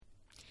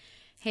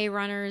Hey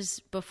runners,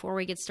 before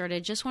we get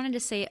started, just wanted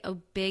to say a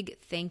big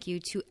thank you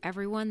to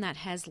everyone that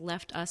has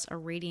left us a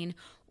rating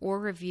or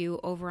review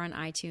over on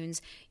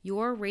iTunes.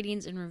 Your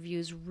ratings and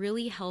reviews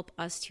really help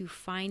us to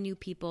find new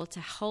people,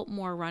 to help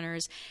more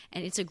runners,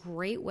 and it's a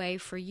great way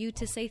for you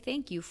to say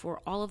thank you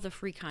for all of the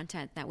free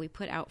content that we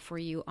put out for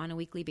you on a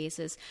weekly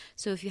basis.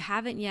 So if you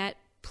haven't yet,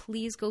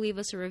 please go leave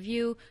us a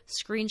review,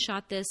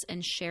 screenshot this,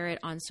 and share it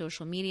on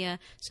social media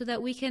so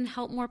that we can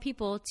help more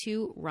people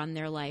to run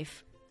their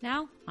life.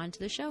 Now, on to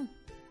the show.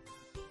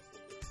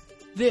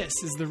 This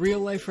is the Real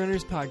Life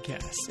Runners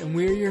Podcast, and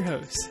we're your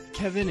hosts,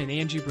 Kevin and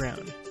Angie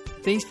Brown.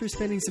 Thanks for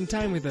spending some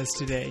time with us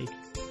today.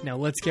 Now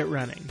let's get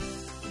running.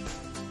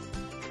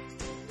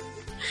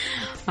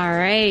 All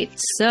right,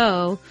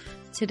 so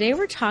today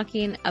we're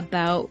talking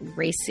about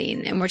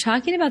racing, and we're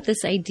talking about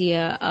this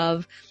idea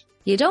of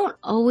you don't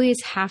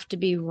always have to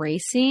be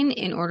racing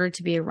in order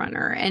to be a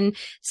runner, and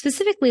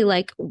specifically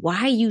like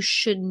why you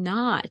should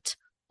not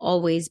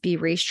always be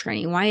race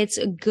training, why it's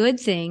a good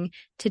thing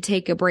to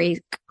take a break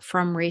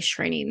from race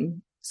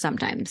training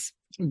sometimes.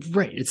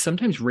 Right. It's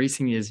sometimes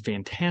racing is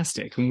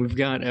fantastic. And we've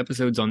got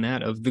episodes on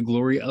that of the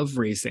glory of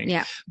racing.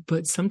 Yeah.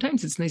 But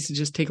sometimes it's nice to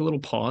just take a little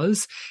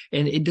pause,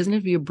 and it doesn't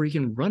have to be a break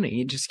in running.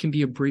 It just can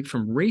be a break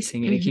from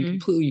racing, and it can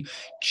completely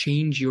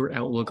change your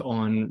outlook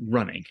on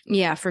running.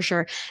 Yeah, for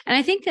sure. And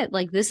I think that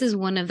like this is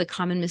one of the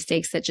common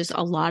mistakes that just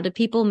a lot of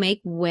people make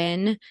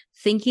when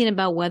thinking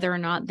about whether or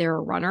not they're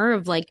a runner,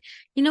 of like,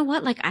 you know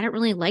what, like I don't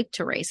really like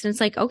to race. And it's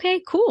like, okay,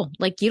 cool.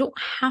 Like you don't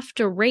have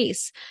to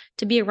race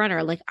to be a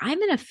runner. Like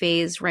I'm in a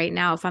phase right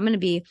now, if I'm going to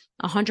be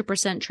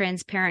 100%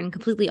 transparent and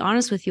completely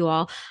honest with you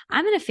all,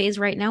 I'm in a phase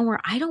right now where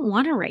I don't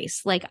want to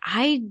race. Like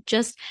I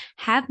just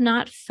have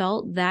not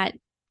felt that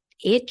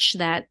itch,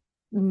 that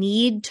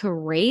need to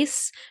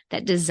race,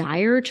 that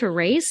desire to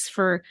race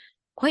for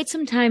quite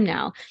some time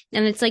now.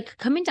 And it's like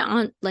coming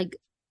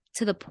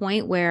to the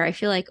point where I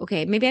feel like,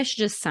 okay, maybe I should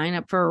just sign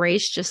up for a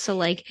race just to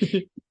like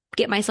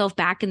get myself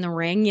back in the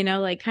ring, you know,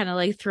 like kind of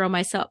like throw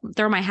my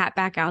hat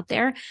back out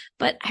there.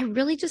 But I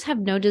really just have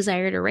no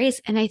desire to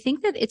race. And I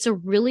think that it's a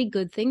really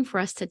good thing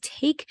for us to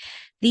take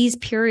these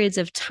periods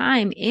of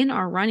time in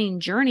our running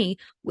journey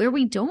where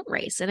we don't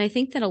race. And I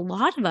think that a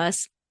lot of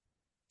us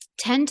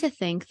tend to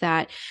think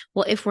that,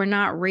 well, if we're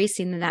not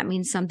racing, then that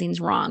means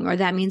something's wrong, or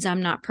that means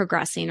I'm not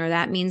progressing, or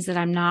that means that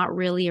I'm not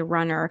really a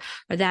runner,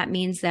 or that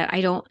means that I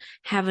don't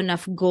have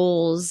enough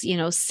goals, you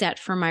know, set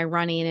for my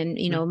running. And,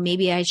 you know,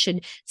 maybe I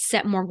should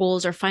set more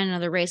goals or find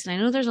another race. And I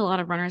know there's a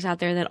lot of runners out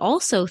there that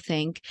also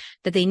think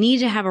that they need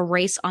to have a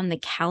race on the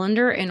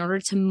calendar in order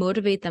to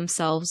motivate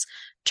themselves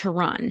to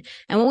run.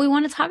 And what we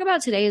want to talk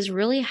about today is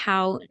really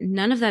how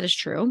none of that is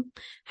true,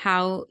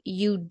 how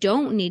you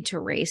don't need to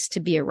race to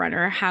be a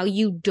runner, how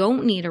you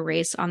don't need a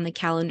race on the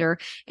calendar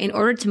in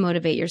order to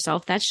motivate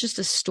yourself. That's just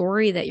a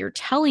story that you're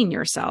telling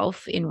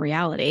yourself in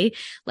reality.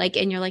 Like,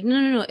 and you're like,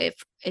 no, if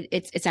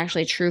it's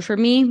actually true for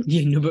me.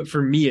 Yeah, no, but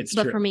for me, it's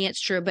true. But for me,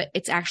 it's true, but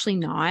it's actually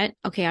not.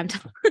 Okay.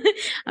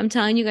 I'm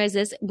telling you guys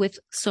this with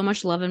so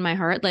much love in my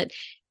heart that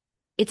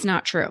it's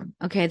not true.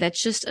 Okay.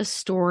 That's just a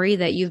story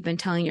that you've been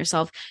telling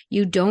yourself.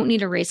 You don't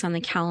need a race on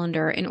the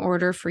calendar in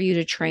order for you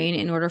to train,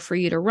 in order for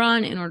you to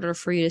run, in order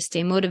for you to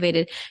stay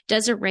motivated.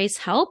 Does a race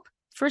help?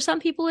 For some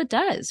people it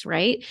does,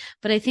 right?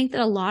 But I think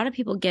that a lot of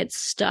people get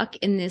stuck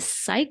in this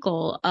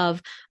cycle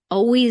of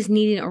always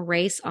needing a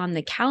race on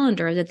the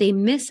calendar that they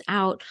miss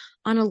out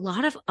on a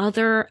lot of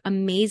other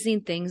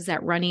amazing things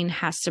that running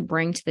has to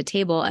bring to the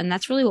table. And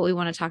that's really what we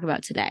want to talk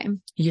about today.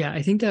 Yeah,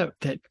 I think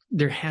that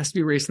there has to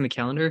be a race on the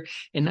calendar,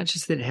 and not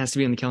just that it has to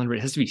be on the calendar, it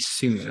has to be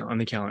soon on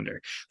the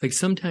calendar. Like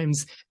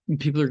sometimes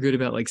people are good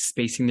about like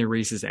spacing their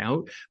races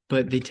out,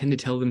 but they tend to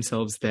tell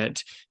themselves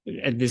that,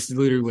 and this is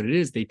literally what it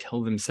is, they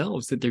tell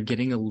themselves that they're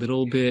getting a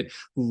little bit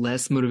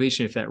less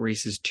motivation if that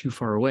race is too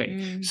far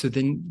away. So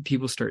then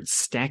people start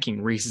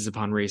stacking races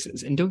upon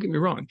races. And don't get me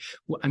wrong,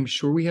 I'm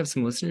sure we have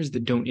some listeners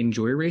that don't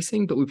enjoy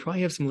racing, but we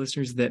probably have some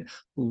listeners that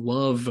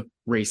love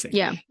racing.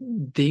 Yeah.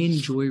 They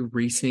enjoy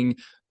racing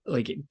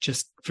like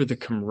just for the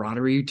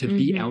camaraderie, to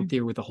be out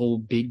there with a whole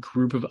big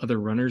group of other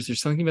runners.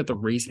 There's something about the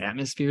race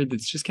atmosphere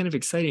that's just kind of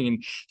exciting.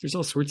 And there's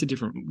all sorts of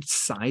different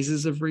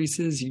sizes of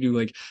races. You do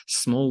like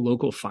small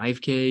local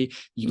 5K,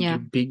 you do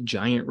big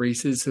giant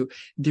races. So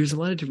there's a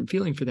lot of different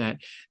feeling for that.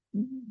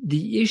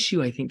 The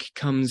issue, I think,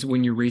 comes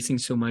when you're racing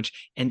so much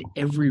and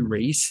every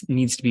race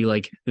needs to be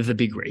like the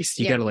big race.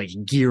 You got to like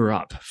gear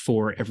up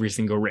for every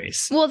single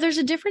race. Well, there's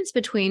a difference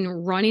between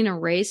running a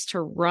race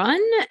to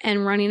run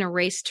and running a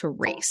race to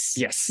race.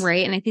 Yes.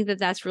 Right. And I think that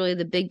that's really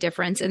the big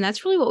difference. And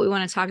that's really what we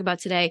want to talk about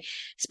today,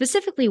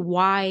 specifically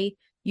why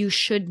you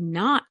should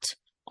not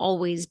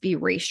always be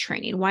race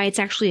training, why it's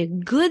actually a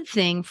good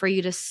thing for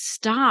you to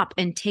stop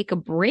and take a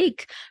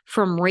break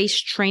from race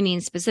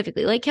training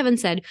specifically. Like Kevin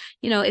said,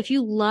 if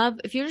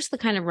you're just the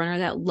kind of runner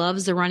that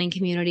loves the running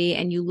community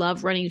and you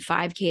love running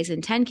 5Ks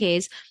and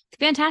 10Ks,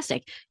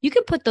 fantastic. You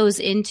can put those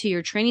into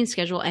your training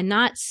schedule and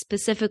not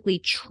specifically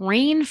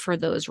train for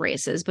those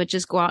races, but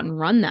just go out and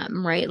run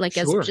them, right? Like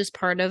as just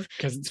part of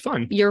because it's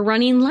fun. Your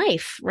running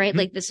life, right?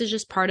 Like this is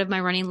just part of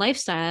my running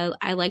lifestyle.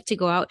 I like to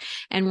go out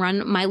and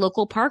run my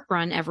local park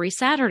run every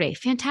Saturday.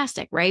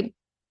 Fantastic, right?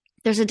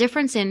 There's a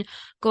difference in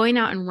going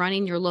out and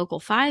running your local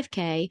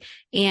 5K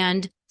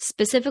and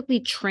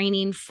specifically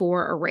training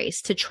for a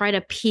race to try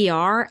to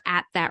PR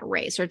at that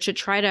race or to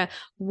try to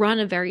run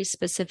a very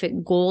specific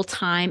goal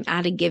time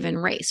at a given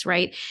race,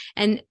 right?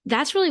 And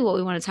that's really what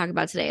we want to talk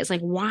about today is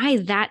like why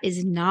that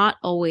is not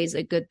always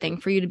a good thing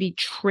for you to be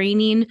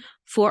training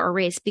for a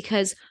race,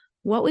 because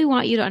what we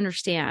want you to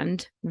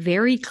understand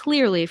very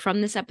clearly from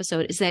this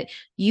episode is that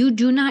you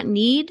do not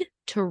need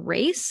to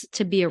race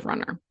to be a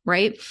runner,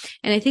 right?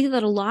 And I think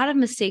that a lot of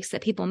mistakes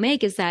that people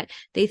make is that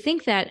they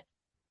think that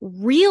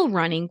real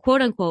running,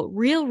 quote unquote,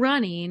 real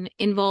running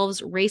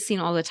involves racing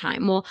all the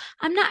time. Well,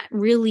 I'm not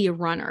really a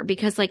runner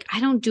because like I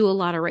don't do a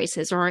lot of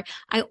races, or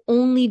I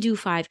only do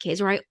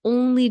 5Ks, or I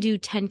only do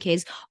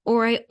 10Ks,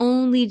 or I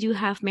only do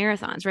half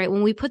marathons, right?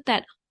 When we put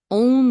that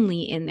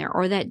only in there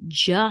or that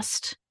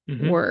just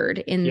word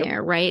in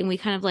there, right? And we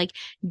kind of like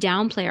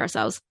downplay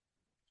ourselves.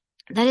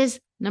 That is,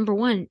 number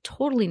one,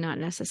 totally not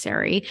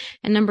necessary.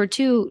 And number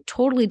two,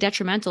 totally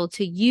detrimental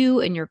to you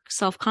and your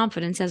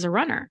self-confidence as a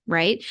runner,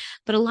 right?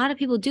 But a lot of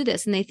people do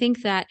this and they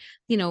think that,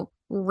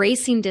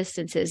 racing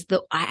distances,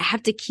 I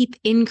have to keep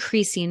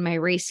increasing my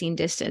racing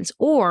distance,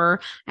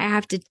 or I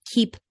have to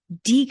keep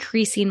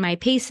decreasing my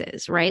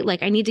paces, right?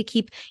 Like I need to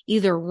keep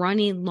either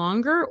running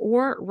longer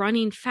or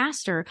running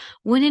faster,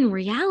 when in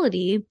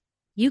reality,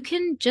 you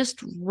can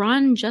just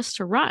run just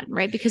to run,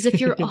 right? Because if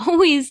you're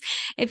always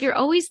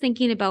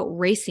thinking about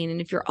racing,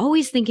 and if you're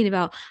always thinking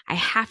about, I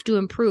have to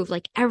improve,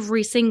 like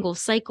every single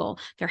cycle,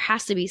 there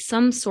has to be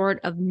some sort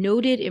of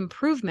noted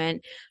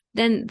improvement,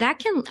 then that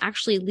can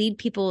actually lead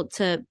people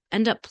to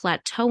end up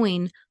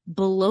plateauing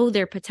below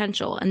their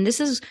potential. And this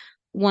is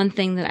one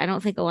thing that I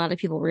don't think a lot of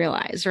people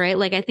realize, right?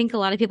 Like, I think a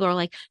lot of people are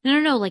like,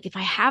 no. Like if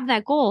I have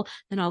that goal,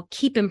 then I'll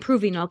keep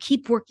improving. I'll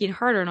keep working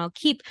harder and I'll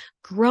keep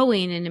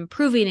growing and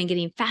improving and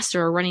getting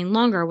faster or running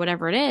longer or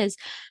whatever it is.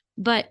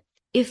 But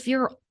if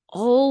you're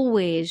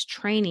always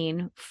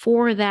training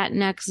for that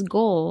next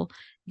goal,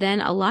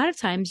 then a lot of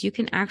times you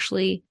can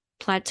actually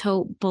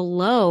plateau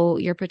below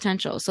your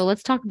potential. So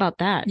let's talk about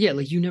that. Yeah,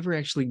 like you never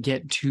actually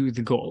get to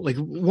the goal. Like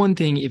one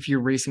thing, if you're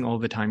racing all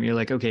the time, you're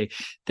like, okay,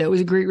 that was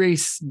a great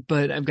race,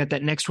 but I've got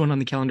that next one on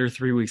the calendar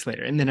 3 weeks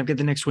later, and then I've got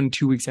the next one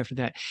 2 weeks after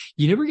that.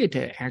 You never get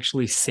to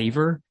actually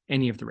savor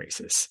any of the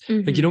races.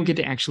 Like you don't get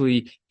to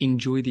actually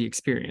enjoy the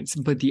experience.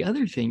 But the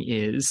other thing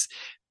is,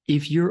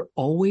 if you're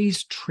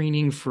always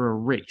training for a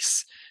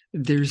race,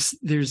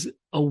 there's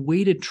a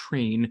way to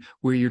train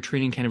where you're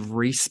training kind of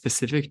race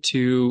specific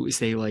to,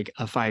 say, like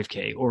a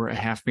 5K or a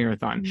half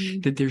marathon,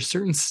 that there's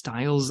certain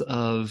styles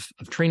of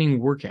training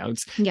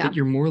workouts that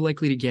you're more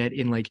likely to get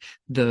in like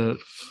the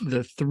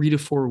 3 to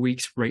 4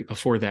 weeks right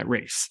before that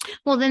race.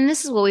 Well, then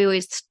this is what we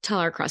always tell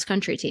our cross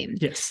country team.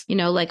 Yes.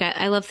 Like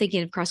I love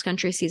thinking of cross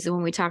country season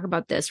when we talk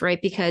about this,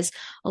 right? Because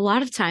a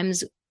lot of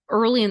times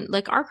early in,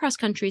 like our cross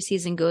country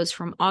season goes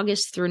from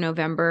August through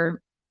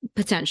November,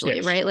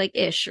 potentially, right? Like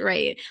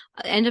right?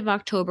 End of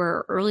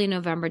October, early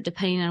November,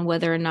 depending on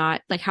whether or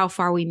not, like how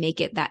far we make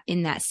it that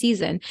in that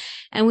season.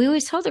 And we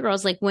always tell the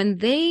girls, like when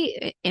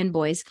they, and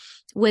boys,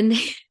 when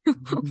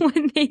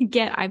they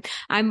get,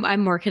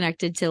 I'm more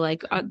connected to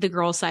like the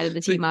girl side of the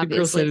team, obviously. The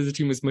girl side of the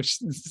team is much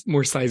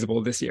more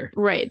sizable this year.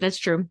 Right. That's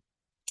true.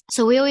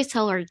 So we always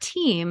tell our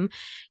team,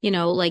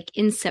 like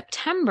in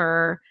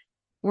September,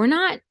 we're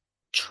not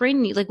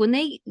training, like when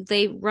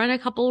they run a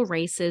couple of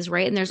races,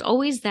 right? And there's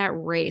always that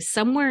race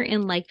somewhere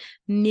in like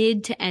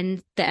mid to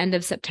the end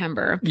of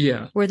September,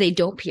 where they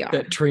don't PR.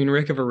 That train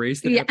wreck of a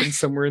race that happens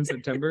somewhere in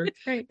September,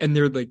 right? And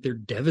they're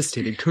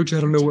devastated. Coach,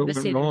 I don't know what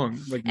went wrong.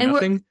 Like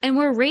nothing.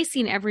 We're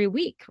racing every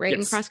week, right?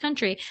 In cross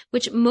country,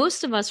 which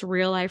most of us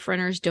real life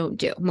runners don't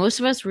do. Most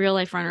of us real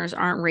life runners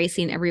aren't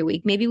racing every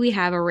week. Maybe we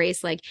have a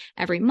race like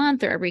every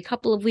month or every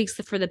couple of weeks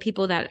for the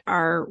people that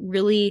are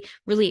really,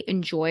 really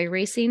enjoy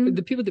racing.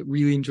 The people that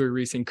really enjoy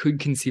racing could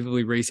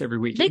conceively race every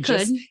week.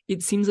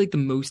 It seems like the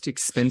most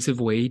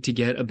expensive way to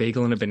get a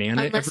bagel and a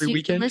banana every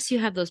weekend. Unless you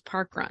have those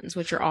park runs,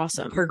 which are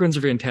awesome. Park runs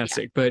are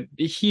fantastic. But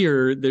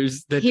here in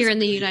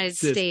the United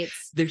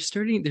States,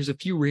 there's a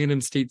few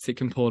random states that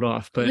can pull it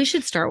off, but we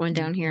should start one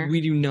down here.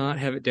 We do not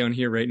have it down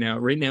here right now.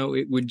 Right now,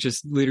 it would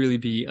just literally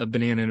be a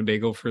banana and a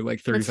bagel for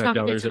like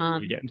 $35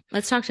 every weekend.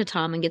 Let's talk to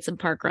Tom and get some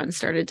park runs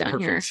started down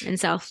here in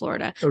South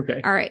Florida.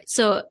 Okay. All right.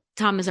 So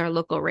Tom is our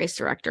local race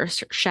director.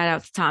 Shout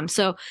out to Tom.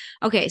 So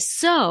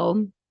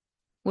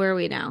where are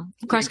we now?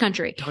 Cross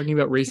country. Talking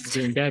about races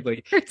doing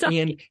badly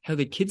and how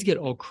the kids get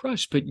all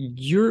crushed, but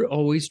you're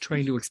always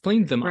trying to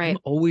explain to them. Right. I'm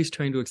always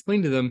trying to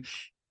explain to them.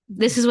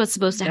 This is what's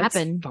supposed to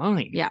happen.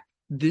 Fine. Yeah.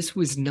 this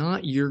was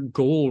not your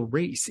goal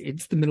race.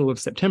 It's the middle of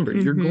September.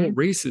 Your goal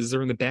races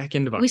are in the back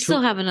end of October. We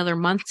still have another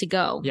month to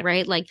go, Yeah.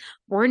 right? Like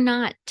we're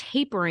not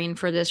tapering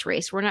for this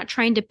race. We're not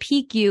trying to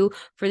peak you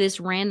for this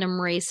random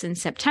race in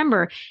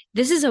September.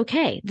 This is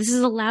okay. This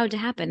is allowed to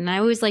happen. And I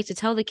always like to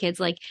tell the kids,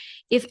 like,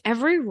 if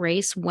every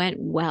race went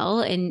well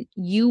and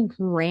you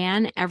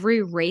ran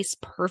every race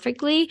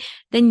perfectly,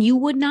 then you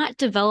would not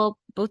develop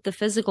both the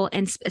physical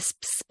and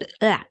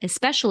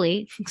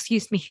especially,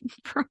 excuse me,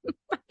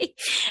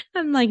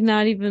 I'm like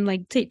not even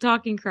like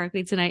talking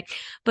correctly tonight,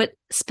 but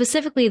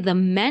specifically the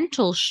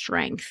mental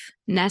strength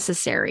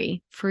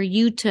necessary for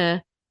you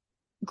to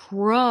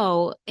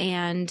grow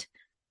and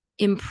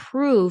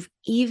improve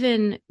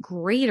even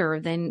greater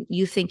than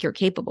you think you're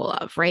capable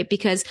of, right?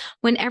 Because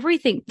when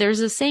everything,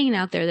 there's a saying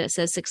out there that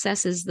says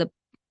success is the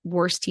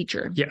worst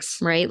teacher. Yes.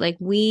 Right? Like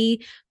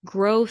we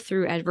grow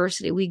through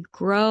adversity. We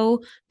grow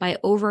by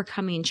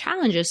overcoming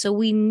challenges. So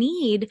we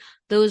need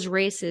those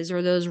races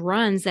or those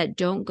runs that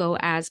don't go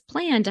as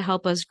planned to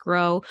help us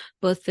grow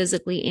both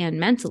physically and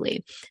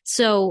mentally.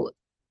 So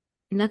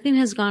nothing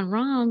has gone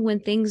wrong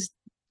when things,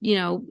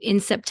 in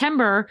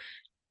September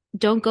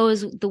don't go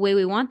as the way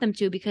we want them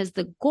to, because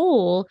the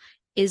goal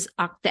is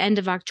the end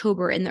of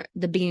October and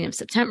the beginning of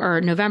September or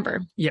November.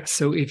 Yeah.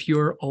 So if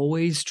you're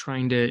always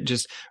trying to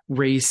just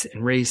race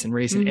and race and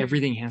race and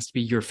everything has to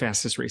be your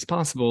fastest race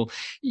possible,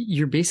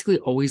 you're basically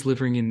always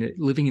living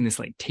in this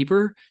like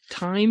taper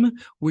time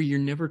where you're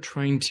never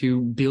trying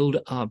to build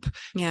up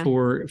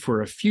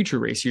for a future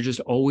race. You're just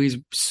always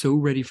so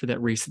ready for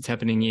that race that's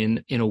happening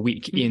in a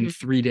week, in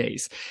 3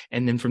 days.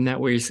 And then from that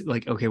way, it's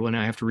like, okay, well,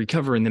 now I have to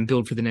recover and then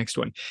build for the next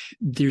one.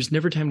 There's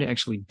never time to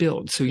actually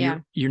build. So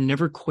you're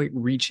never quite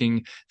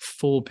reaching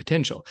full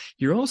potential.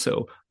 You're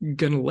also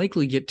going to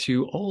likely get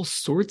to all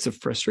sorts of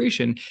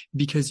frustration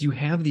because you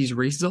have these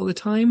races all the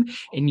time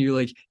and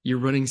you're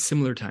running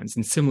similar times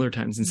and similar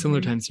times and similar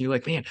times. And you're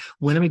like, man,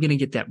 when am I going to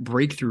get that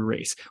breakthrough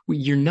race? Well,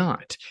 you're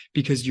not,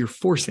 because you're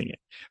forcing it.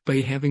 By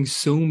having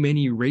so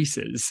many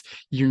races,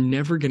 you're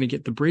never going to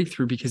get the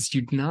breakthrough because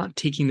you're not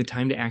taking the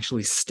time to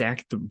actually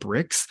stack the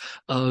bricks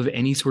of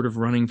any sort of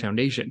running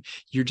foundation.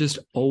 You're just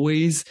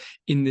always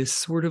in this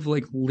sort of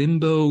like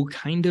limbo,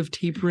 kind of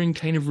tapering,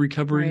 kind of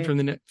recovering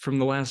from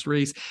the last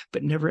race,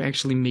 but never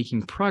actually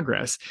making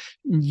progress.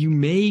 You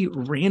may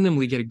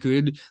randomly get a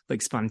good,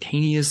 like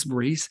spontaneous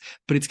race,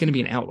 but it's going to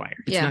be an outlier.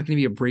 It's not going to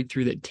be a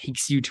breakthrough that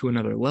takes you to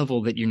another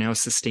level that you're now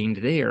sustained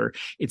there.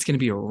 It's going to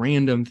be a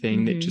random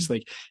thing that just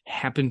like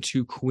happened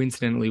to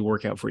coincidentally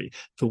work out for you.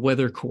 The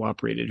weather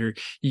cooperated, or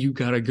you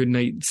got a good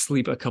night's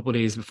sleep a couple of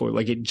days before.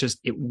 Like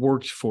it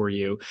worked for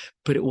you,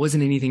 but it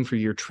wasn't anything for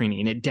your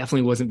training. And it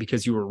definitely wasn't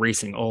because you were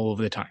racing all of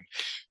the time.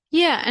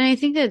 Yeah. And I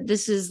think that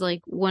this is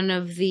like one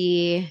of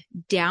the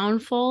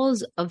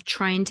downfalls of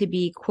trying to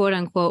be quote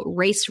unquote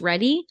race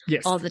ready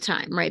all the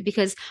time, right?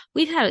 Because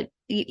we've had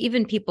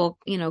even people,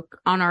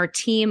 on our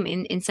team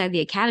inside the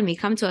academy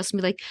come to us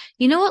and be like,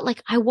 you know what?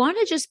 Like, I want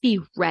to just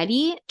be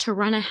ready to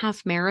run a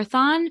half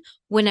marathon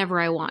whenever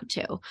I want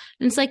to. And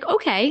it's like,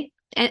 okay.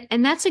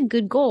 And that's a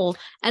good goal,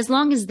 as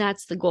long as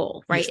that's the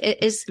goal, right?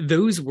 Yes,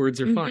 those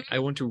words are fine. I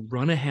want to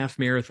run a half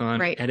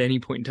marathon at any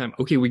point in time.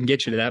 Okay, we can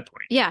get you to that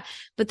point. Yeah,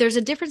 but there's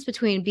a difference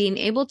between being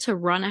able to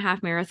run a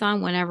half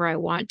marathon whenever I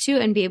want to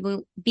and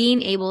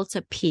being able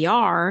to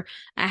PR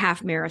a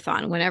half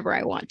marathon whenever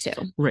I want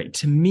to. Right.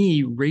 To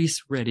me,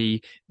 race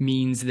ready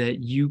means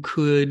that you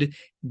could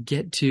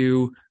get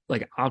to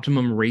like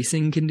optimum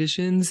racing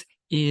conditions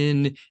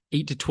in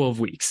 8 to 12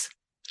 weeks.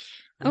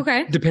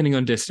 Okay. Depending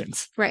on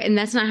distance. Right. And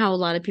that's not how a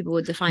lot of people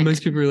would define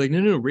Most people are like,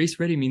 no, race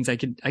ready means I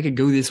could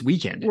go this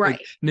weekend. Right.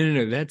 Like,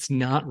 no, that's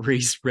not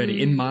race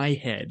ready in my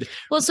head.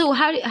 Well, so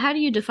how do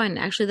you define it?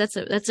 Actually,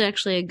 that's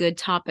actually a good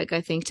topic,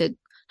 I think,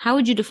 how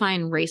would you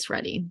define race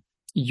ready?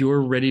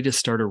 You're ready to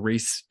start a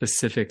race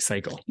specific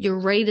cycle. You're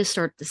ready to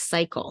start the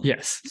cycle.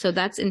 Yes. So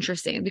that's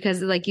interesting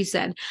because like you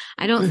said,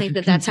 I don't think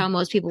that that's how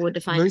most people would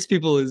define most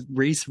people is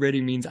race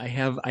ready means I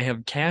have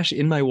cash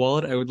in my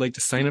wallet. I would like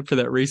to sign up for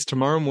that race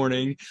tomorrow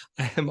morning.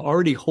 I am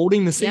already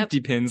holding the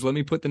safety pins. Let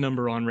me put the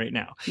number on right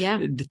now.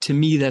 Yeah. To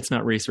me, that's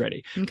not race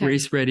ready. Okay.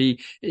 Race ready,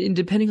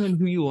 depending on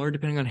who you are,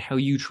 depending on how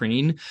you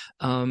train,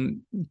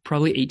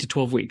 probably 8 to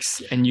 12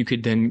 weeks. And you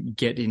could then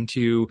get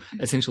into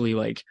essentially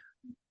like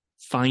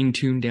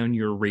fine-tune down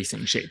your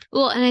racing shape.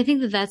 Well, and I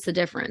think that that's the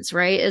difference,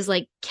 right? Is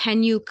like,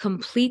 can you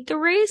complete the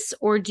race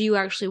or do you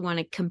actually want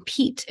to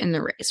compete in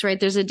the race, right?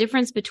 There's a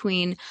difference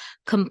between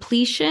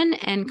completion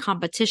and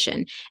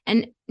competition.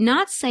 And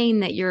not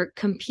saying that you're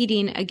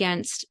competing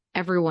against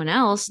everyone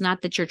else,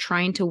 not that you're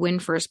trying to win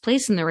first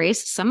place in the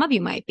race. Some of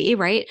you might be,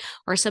 right?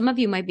 Or some of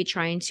you might be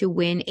trying to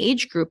win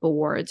age group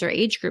awards or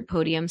age group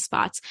podium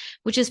spots,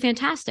 which is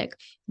fantastic.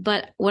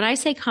 But when I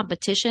say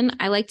competition,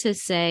 I like to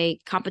say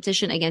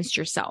competition against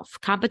yourself,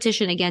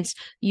 competition against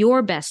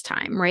your best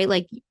time, right?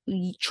 Like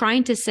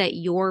trying to set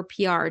your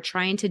PR,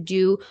 trying to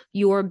do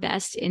your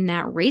best in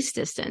that race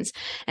distance.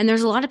 And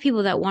there's a lot of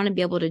people that want to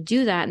be able to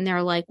do that. And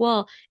they're like,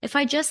 well, if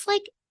I just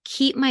like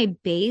keep my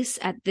base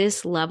at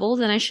this level,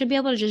 then I should be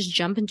able to just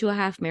jump into a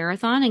half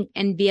marathon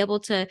and be able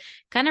to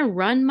kind of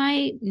run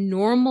my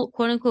normal,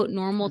 quote unquote,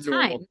 normal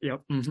time.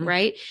 Yep.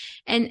 Right.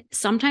 And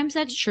sometimes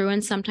that's true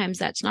and sometimes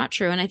that's not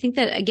true. And I think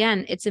that,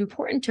 again, it's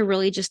important to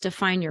really just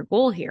define your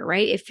goal here,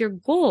 right? If your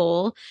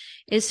goal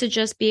is to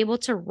just be able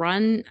to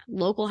run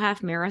local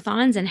half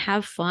marathons and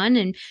have fun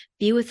and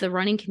be with the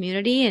running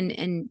community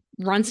and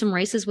run some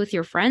races with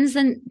your friends,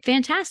 then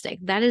fantastic.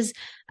 That is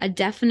a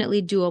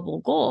definitely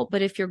doable goal.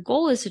 But if your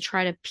goal is to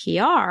try to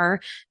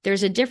PR,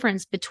 there's a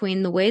difference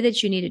between the way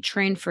that you need to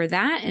train for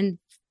that and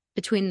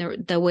between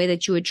the way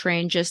that you would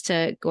train just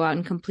to go out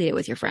and complete it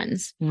with your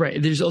friends. Right.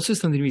 There's also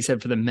something to be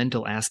said for the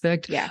mental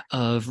aspect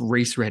of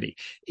race ready.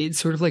 It's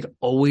sort of like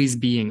always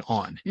being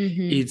on.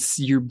 It's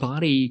your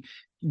body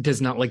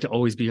does not like to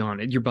always be on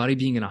it. Your body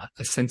being in a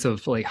sense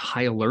of like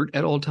high alert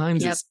at all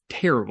times is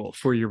terrible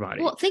for your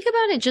body. Well, think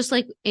about it just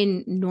like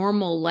in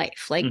normal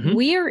life. Like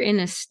we are in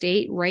a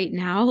state right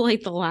now,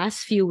 like the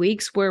last few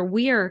weeks, where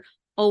we are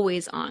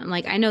always on.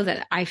 Like, I know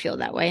that I feel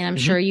that way, and I'm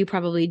sure you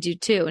probably do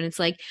too. And it's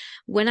like,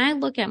 when I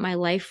look at my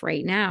life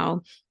right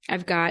now,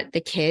 I've got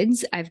the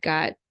kids, I've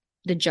got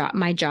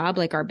my job,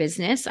 like our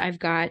business. I've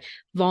got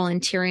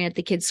volunteering at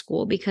the kids'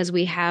 school because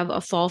we have a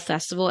fall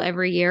festival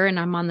every year and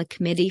I'm on the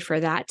committee for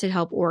that to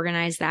help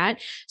organize that.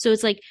 So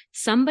it's like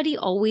somebody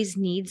always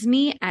needs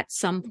me at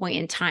some point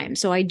in time.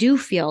 So I do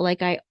feel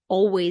like I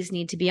always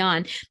need to be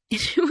on.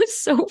 And it was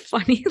so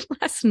funny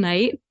last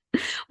night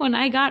when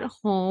I got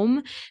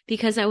home,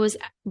 because I was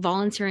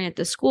volunteering at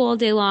the school all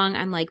day long.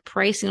 I'm like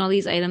pricing all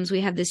these items. We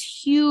have this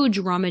huge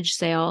rummage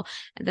sale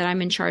that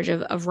I'm in charge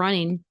of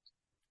running.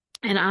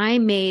 And I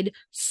made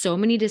so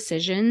many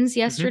decisions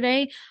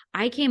yesterday.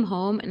 I came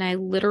home and I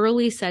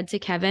literally said to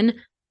Kevin,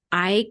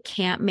 I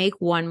can't make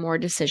one more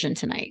decision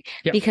tonight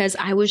because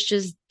I was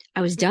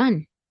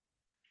done.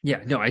 Yeah,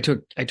 no, I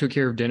took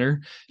care of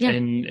dinner. Yeah.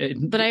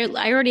 But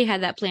I already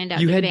had that planned out.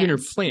 You had dinner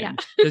advance. planned.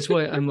 Yeah. That's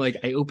why I'm like,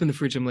 I opened the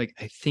fridge. I'm like,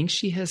 I think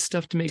she has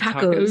stuff to make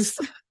tacos.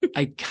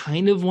 I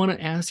kind of want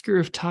to ask her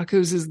if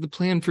tacos is the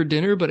plan for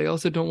dinner, but I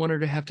also don't want her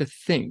to have to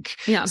think.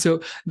 Yeah.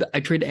 So I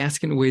tried to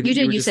ask in a way that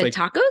you just said like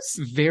tacos?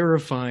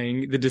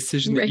 verifying the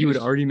decision that you had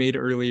already made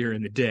earlier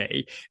in the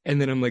day. And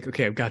then I'm like,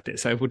 okay, I've got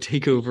this. I will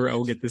take over. I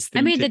will get this thing.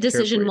 I made the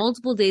decision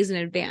multiple days in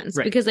advance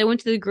because I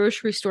went to the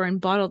grocery store and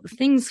bought all the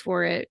things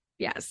for it.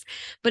 Yes.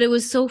 But it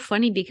was so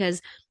funny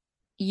because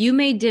you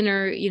made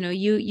dinner,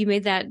 you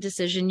made that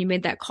decision, you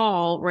made that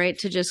call, right,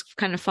 to just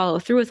kind of follow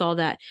through with all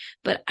that.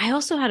 But I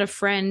also had a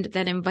friend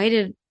that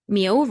invited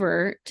me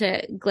over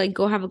to like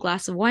go have a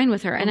glass of wine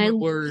with her. And I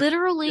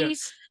literally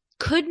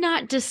could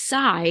not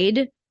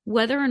decide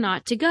whether or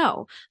not to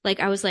go. Like,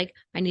 I was like,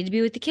 I need to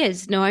be with the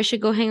kids. No, I should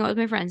go hang out with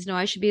my friends. No,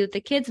 I should be with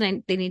the kids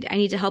and I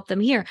need to help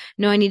them here.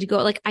 No, I need to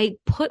go. Like, I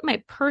put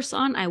my purse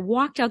on, I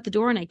walked out the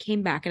door and I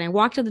came back, and I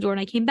walked out the door and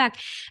I came back.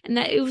 And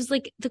that it was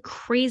like the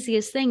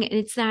craziest thing. And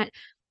it's that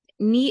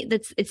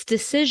it's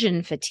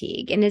decision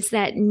fatigue. And it's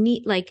that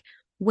like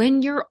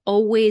when you're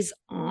always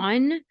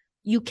on,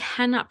 you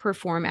cannot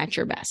perform at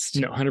your best.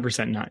 No,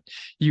 100% not.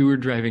 You were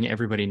driving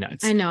everybody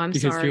nuts. I know. I'm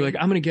because sorry. You're like,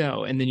 I'm going to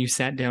go. And then you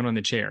sat down on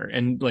the chair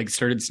and like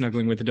started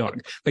snuggling with the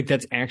dog. Like,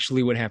 that's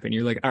actually what happened.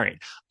 You're like, all right,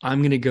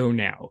 I'm going to go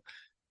now.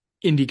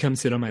 Indy, come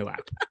sit on my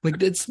lap. Like,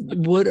 that's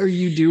what are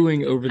you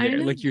doing over there?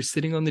 Like, you're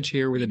sitting on the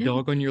chair with a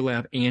dog on your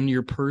lap and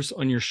your purse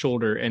on your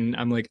shoulder. And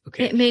I'm like,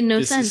 okay, it made no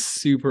this sense. Is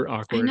super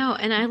awkward. I know.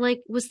 And I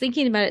like was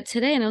thinking about it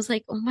today and I was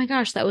like, oh my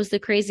gosh, that was the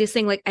craziest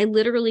thing. Like, I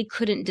literally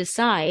couldn't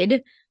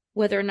decide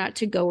whether or not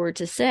to go or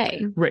to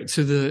say. Right.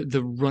 So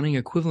the running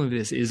equivalent of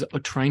this is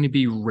trying to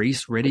be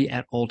race ready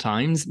at all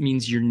times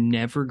means you're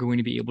never going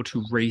to be able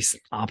to race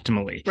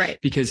optimally. Right.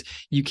 Because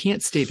you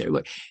can't stay there.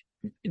 Look,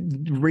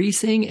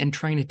 racing and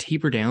trying to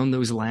taper down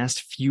those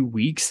last few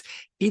weeks,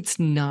 it's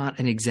not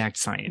an exact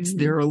science.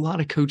 There are a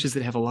lot of coaches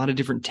that have a lot of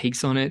different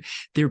takes on it.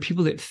 There are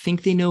people that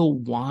think they know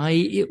why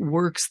it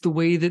works the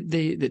way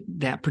that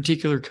that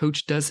particular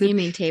coach does it. You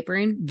mean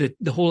tapering?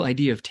 The whole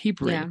idea of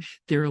tapering. Yeah.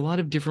 There are a lot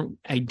of different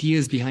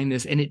ideas behind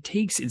this, and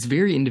it's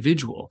very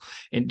individual.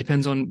 It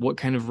depends on what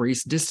kind of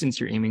race distance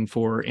you're aiming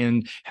for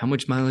and how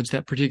much mileage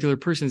that particular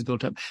person has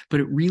built up. But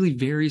it really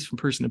varies from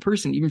person to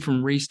person, even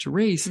from race to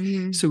race.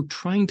 So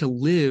trying to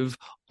live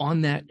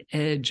on that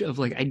edge of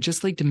like, I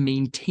just like to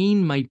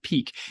maintain my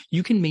peak.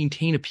 You can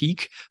maintain a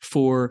peak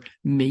for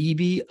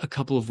maybe a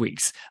couple of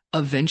weeks.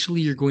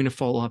 Eventually you're going to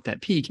fall off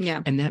that peak.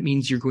 Yeah. And that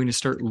means you're going to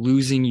start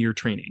losing your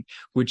training,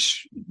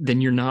 which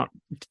then you're not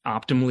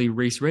optimally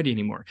race ready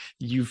anymore.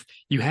 You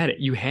had it.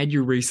 You had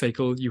your race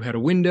cycle, you had a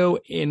window,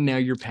 and now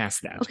you're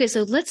past that. Okay.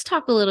 So let's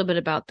talk a little bit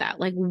about that.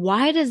 Like,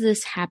 why does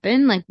this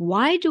happen? Like,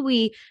 why do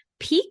we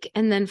peak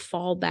and then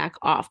fall back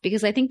off?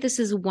 Because I think this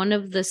is one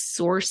of the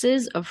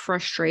sources of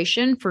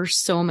frustration for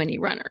so many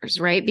runners,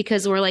 right?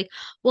 Because we're like,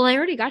 well, I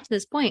already got to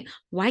this point.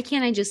 Why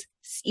can't I just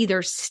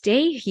either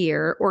stay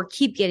here or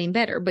keep getting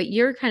better? But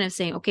you're kind of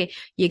saying, okay,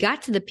 you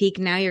got to the peak.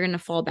 Now you're going to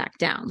fall back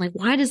down. Like,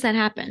 why does that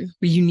happen?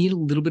 You need a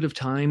little bit of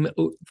time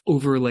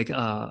over like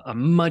a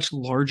much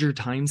larger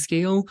time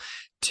scale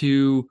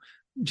to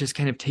just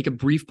kind of take a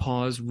brief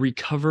pause,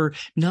 recover,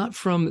 not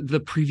from the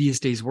previous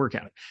day's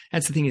workout.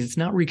 That's the thing, is it's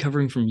not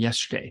recovering from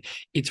yesterday.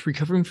 It's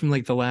recovering from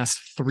like the last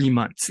 3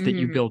 months that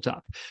you built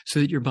up, so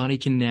that your body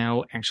can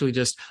now actually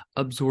just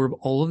absorb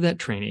all of that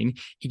training.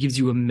 It gives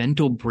you a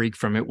mental break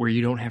from it where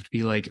you don't have to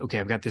be like, okay,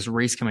 I've got this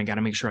race coming. I got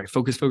to make sure I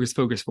focus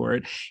for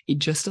it. It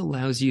just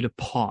allows you to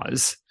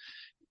pause.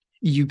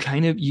 You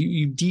kind of,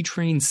 you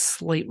detrain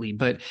slightly,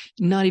 but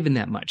not even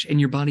that much. And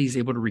your body is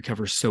able to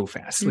recover so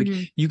fast. Like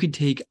you could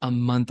take a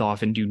month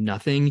off and do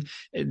nothing.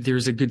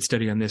 There's a good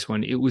study on this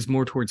one. It was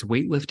more towards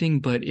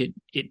weightlifting, but it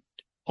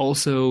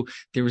also,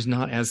 there was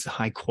not as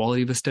high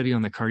quality of a study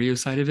on the cardio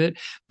side of it,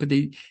 but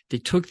they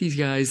took these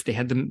guys, they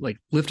had them like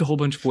lift a whole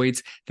bunch of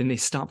weights, then they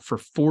stopped for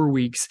 4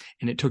 weeks,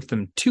 and it took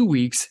them 2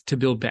 weeks to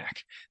build back.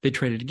 They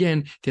tried it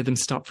again. They had them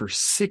stop for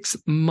 6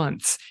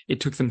 months. It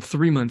took them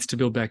 3 months to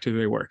build back to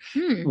where they were.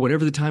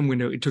 Whatever the time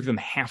window, it took them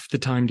half the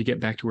time to get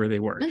back to where they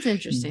were. That's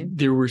interesting.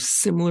 There were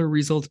similar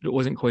results, but it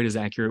wasn't quite as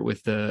accurate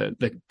with the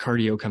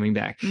cardio coming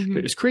back. But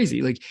it was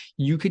crazy. Like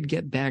you could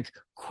get back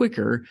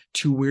quicker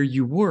to where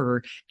you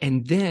were,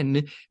 and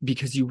then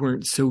because you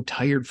weren't so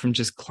tired from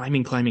just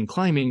climbing,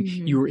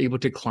 you were able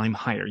to climb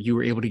higher, you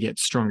were able to get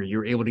stronger, you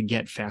were able to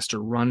get faster,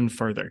 run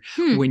farther.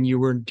 When you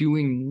were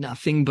doing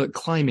nothing but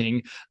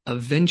climbing,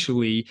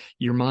 eventually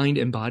your mind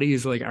and body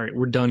is like, all right,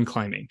 we're done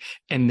climbing,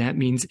 and that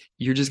means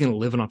you're just going to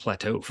live on a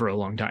plateau for a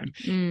long time.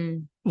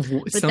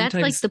 But that's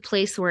like the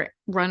place where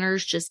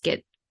runners just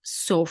get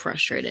so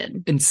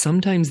frustrated. And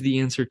sometimes the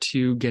answer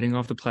to getting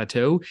off the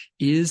plateau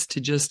is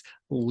to just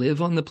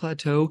live on the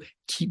plateau,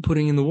 keep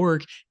putting in the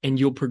work, and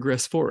you'll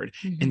progress forward.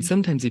 And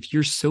sometimes if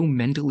you're so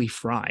mentally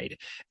fried,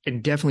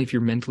 and definitely if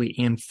you're mentally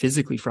and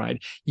physically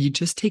fried, you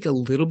just take a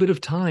little bit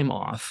of time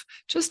off,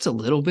 just a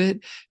little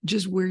bit,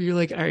 just where you're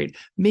like, all right,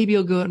 maybe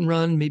I'll go out and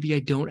run. Maybe I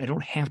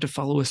don't have to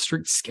follow a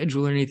strict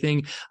schedule or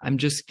anything. I'm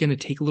just going to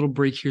take a little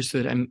break here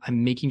so that I'm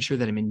making sure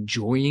that I'm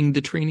enjoying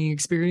the training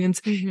experience.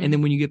 And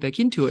then when you get back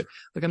into it,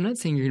 like, I'm not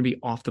saying you're going to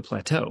be off the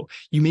plateau.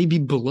 You may be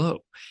below.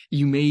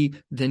 You may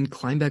then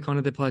climb back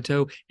onto the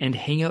plateau and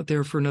hang out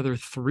there for another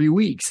 3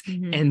 weeks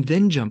and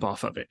then jump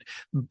off of it.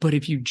 But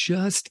if you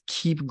just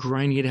keep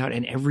grinding it out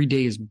and every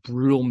day is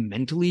brutal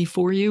mentally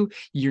for you,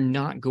 you're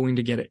not going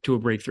to get it to a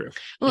breakthrough.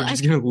 You're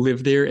just going to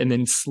live there, and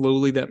then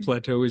slowly that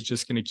plateau is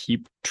just going to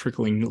keep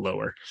trickling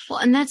lower. Well,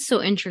 and that's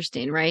so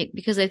interesting, right?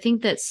 Because I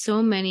think that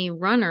so many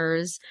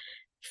runners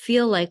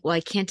feel like, well,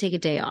 I can't take a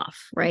day off,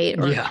 right?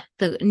 Or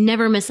the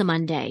never miss a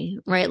Monday,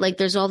 right? Like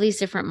there's all these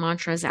different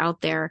mantras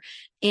out there.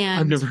 And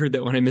I've never heard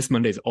that one. I miss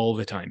Mondays all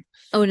the time.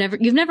 Oh,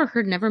 you've never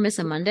heard never miss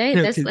a Monday?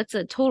 No, that's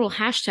a total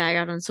hashtag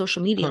out on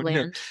social media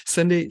land.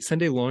 No.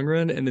 Sunday long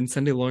run, and then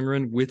Sunday long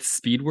run with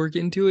speed work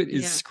into it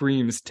is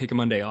screams, take a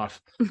Monday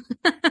off.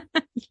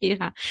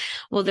 Yeah.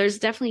 Well, there's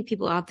definitely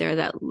people out there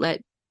that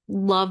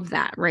love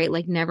that, right?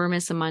 Like never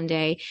miss a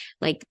Monday.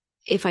 Like,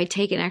 if I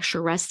take an extra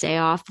rest day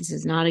off, this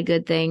is not a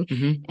good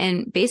thing.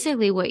 And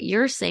basically what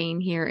you're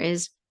saying here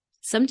is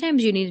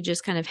sometimes you need to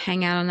just kind of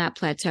hang out on that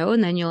plateau,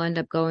 and then you'll end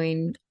up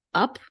going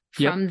up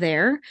from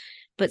there.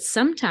 But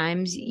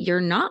sometimes you're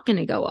not going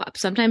to go up.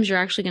 Sometimes you're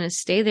actually going to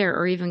stay there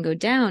or even go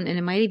down. And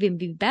it might even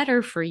be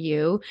better for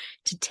you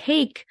to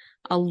take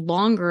a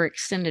longer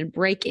extended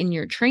break in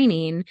your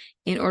training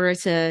in order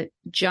to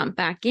jump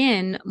back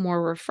in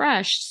more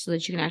refreshed so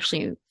that you can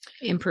actually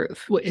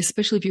improve. Well,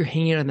 especially if you're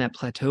hanging out on that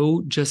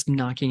plateau, just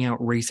knocking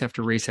out race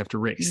after race after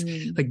race.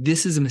 Like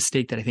this is a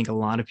mistake that I think a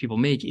lot of people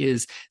make,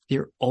 is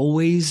they're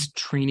always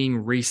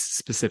training race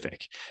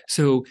specific.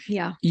 So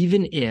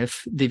even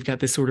if they've got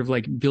this sort of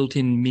like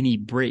built-in mini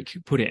break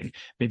put in,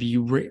 maybe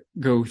you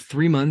go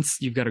 3 months,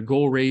 you've got a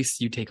goal race,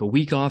 you take a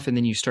week off, and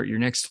then you start your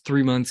next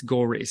 3 months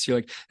goal race. You're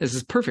like, this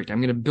is perfect.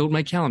 I'm going to build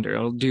my calendar.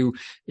 I'll do,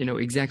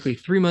 exactly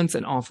 3 months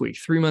and off week,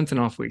 3 months and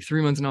off week,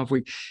 3 months and off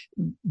week.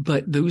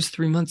 But those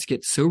 3 months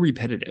get so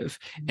repetitive,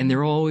 and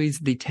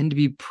they tend to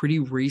be pretty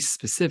race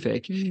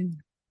specific.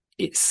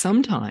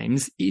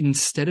 Sometimes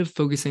instead of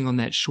focusing on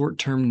that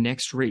short-term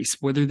next race,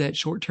 whether that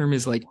short-term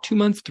is like 2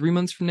 months, 3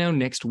 months from now,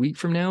 next week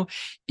from now,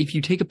 if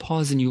you take a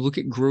pause and you look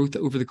at growth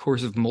over the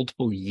course of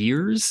multiple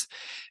years,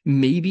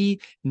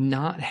 maybe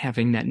not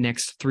having that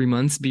next 3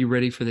 months be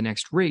ready for the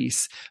next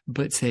race,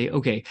 but say,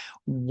 okay,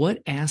 what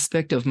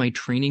aspect of my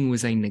training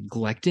was I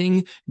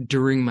neglecting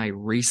during my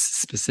race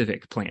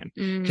specific plan?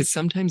 Because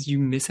sometimes you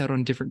miss out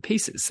on different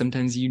paces.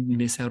 Sometimes you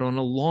miss out on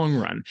a long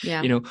run.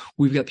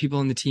 We've got people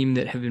on the team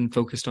that have been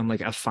focused on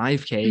like a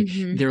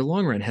 5K. Their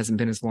long run hasn't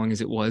been as long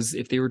as it was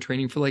if they were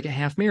training for like a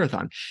half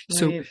marathon.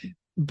 So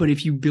but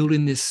if you build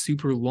in this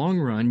super long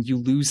run, you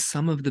lose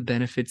some of the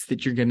benefits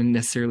that you're going to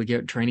necessarily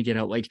get trying to get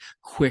out like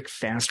quick,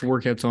 fast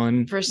workouts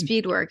on for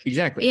speed work.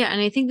 Exactly. Yeah.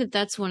 And I think that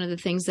that's one of the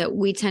things that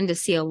we tend to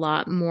see a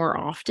lot more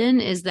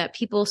often is that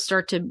people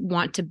start to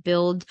want to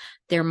build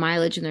their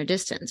mileage and their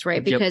distance, right?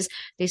 Yep. Because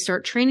they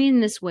start training in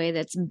this way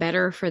that's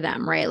better for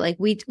them, right? Like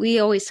we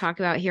always talk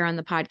about here on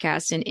the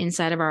podcast and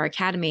inside of our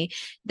academy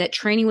that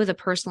training with a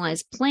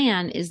personalized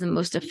plan is the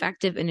most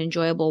effective and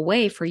enjoyable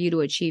way for you to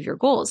achieve your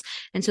goals.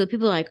 And so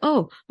people are like,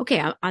 oh,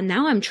 okay,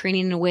 now I'm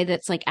training in a way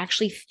that's like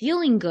actually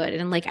feeling good.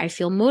 And like, I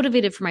feel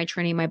motivated for my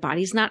training. My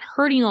body's not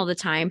hurting all the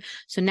time.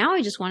 So now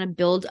I just want to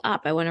build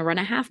up. I want to run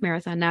a half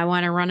marathon. Now I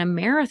want to run a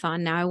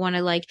marathon. Now I want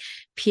to like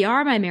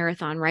PR my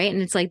marathon, right?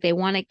 And it's like they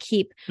want to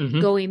keep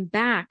going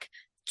back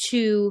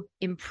to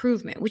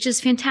improvement, which is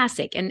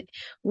fantastic. And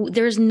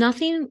there's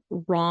nothing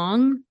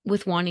wrong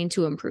with wanting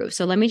to improve.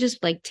 So let me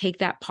just like take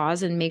that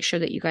pause and make sure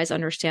that you guys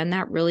understand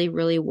that really,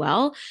 really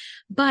well.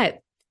 But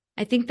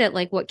I think that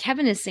like what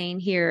Kevin is saying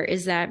here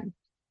is that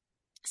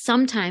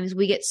sometimes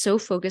we get so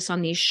focused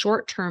on these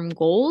short-term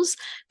goals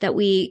that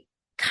we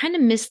kind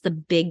of miss the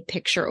big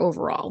picture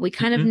overall. We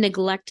kind of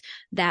neglect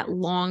that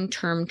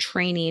long-term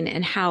training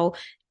and how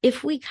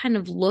if we kind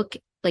of look,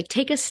 like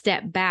take a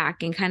step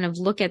back and kind of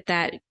look at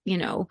that, you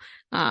know,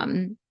 I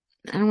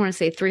don't want to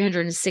say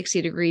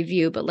 360-degree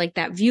view, but like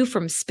that view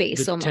from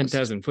space, the almost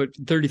 10,000 foot,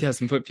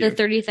 30,000 foot view. The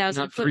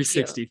 30,000 not foot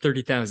 360, view.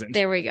 30,000.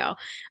 There we go.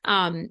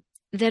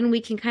 Then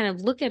we can kind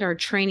of look at our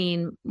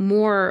training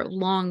more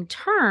long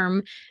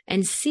term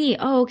and see,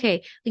 oh,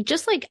 okay, like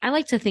just like I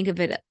like to think of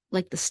it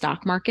like the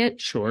stock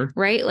market, Sure.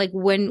 right? Like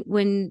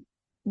when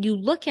you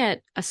look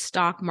at a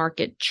stock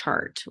market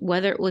chart,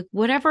 whether like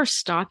whatever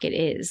stock it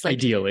is, like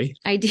Ideally.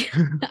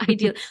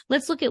 ideal.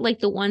 Let's look at like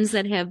the ones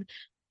that have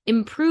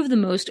improved the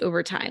most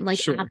over time, like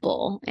Sure.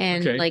 Apple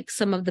and Okay. like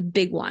some of the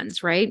big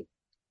ones, right?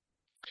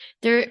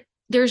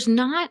 There's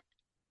not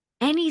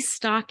any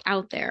stock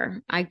out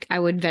there, I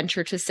would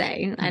venture to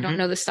say, I don't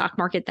know the stock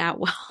market that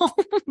well,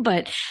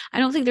 but I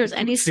don't think there's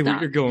any See where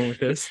stock you're going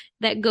with this.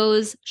 that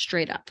goes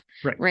straight up,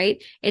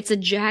 Right. It's a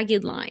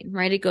jagged line,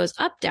 right? It goes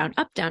up, down,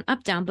 up, down,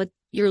 up, down, but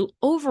you're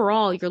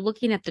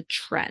looking at the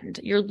trend.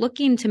 You're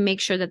looking to make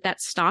sure that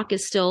that stock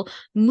is still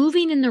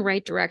moving in the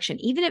right direction,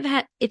 even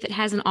if it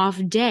has an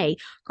off day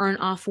or an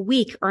off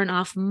week or an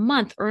off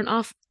month or an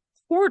off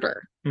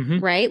quarter,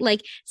 right?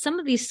 Like some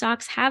of these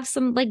stocks have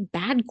some like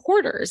bad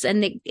quarters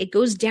and it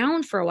goes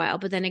down for a while,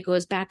 but then it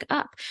goes back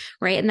up,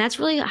 right? And that's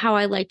really how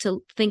I like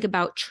to think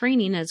about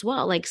training as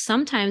well. Like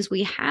sometimes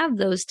we have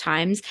those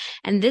times,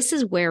 and this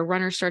is where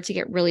runners start to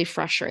get really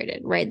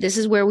frustrated, right? This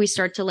is where we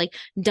start to like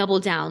double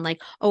down,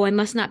 like, oh, I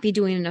must not be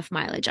doing enough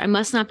mileage. I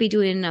must not be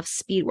doing enough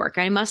speed work.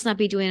 I must not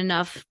be doing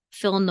enough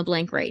fill in the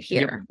blank right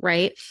here,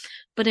 right?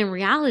 But in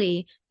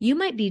reality, you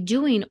might be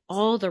doing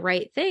all the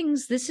right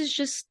things. This is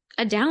just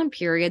a down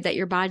period that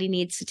your body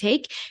needs to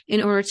take in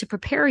order to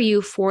prepare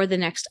you for the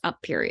next up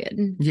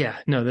period. Yeah,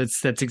 no,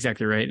 that's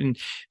exactly right. And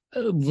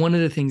one of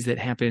the things that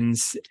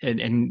happens,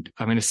 and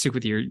I'm going to stick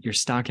with your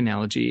stock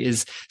analogy,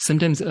 is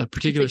sometimes a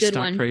particular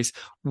stock price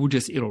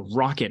it'll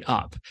rocket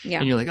up. Yeah.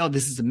 And you're like, oh,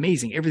 this is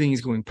amazing. Everything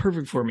is going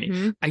perfect for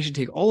me. I should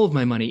take all of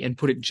my money and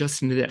put it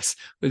just into this.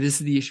 But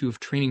this is the issue of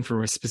training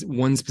for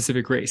one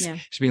specific race. Yeah.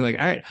 Just being like,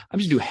 all right, I'm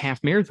just do a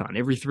half marathon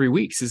every 3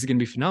 weeks. This is going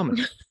to be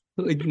phenomenal.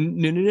 Like,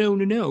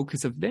 no,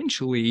 because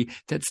eventually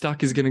that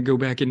stock is going to go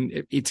back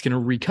and it's going to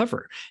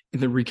recover.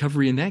 And the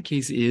recovery in that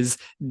case is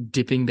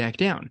dipping back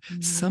down.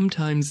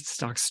 Sometimes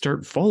stocks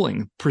start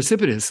falling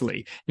precipitously.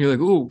 And you're like,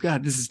 oh,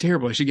 God, this is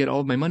terrible. I should get all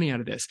of my money out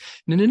of this.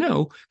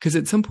 No, because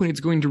at some point it's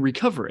going to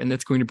recover and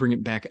that's going to bring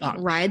it back up.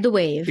 Ride the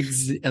wave.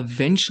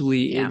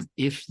 Eventually,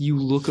 if you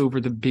look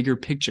over the bigger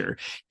picture,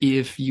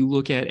 if you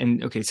look at,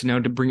 and okay, so now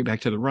to bring it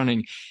back to the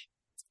running,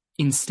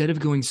 instead of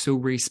going so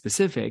race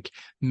specific,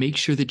 make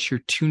sure that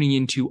you're tuning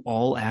into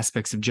all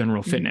aspects of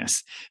general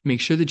fitness.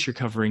 Make sure that you're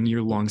covering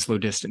your long, slow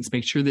distance.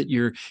 Make sure that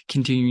you're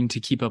continuing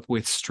to keep up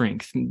with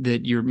strength,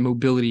 that your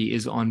mobility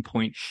is on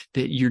point,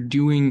 that you're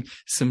doing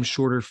some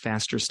shorter,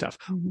 faster stuff.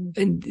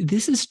 And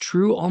this is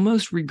true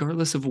almost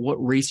regardless of what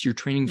race you're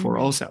training for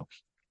also.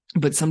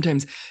 But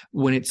sometimes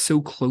when it's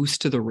so close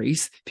to the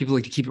race, people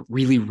like to keep it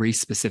really race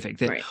specific,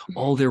 that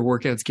all their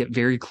workouts get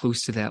very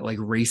close to that like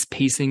race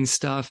pacing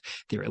stuff.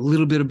 They're a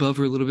little bit above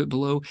or a little bit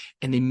below,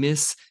 and they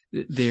miss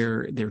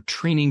their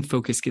training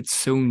focus gets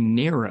so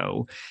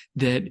narrow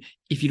that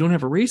if you don't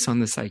have a race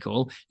on the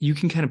cycle, you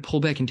can kind of pull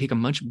back and take a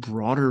much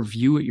broader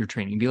view at your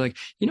training. Be like,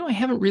 I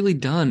haven't really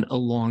done a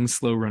long,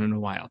 slow run in a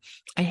while.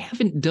 I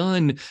haven't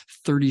done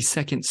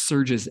 30-second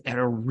surges at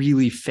a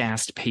really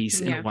fast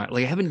pace in a while.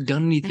 Like I haven't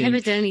done anything. I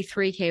haven't done any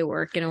 3K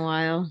work in a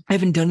while. I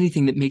haven't done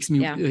anything that makes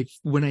me like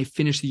when I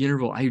finish the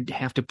interval, I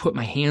have to put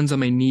my hands on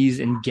my knees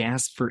and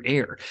gasp for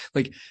air.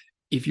 Like,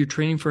 if you're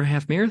training for a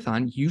half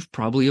marathon, you've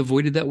probably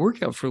avoided that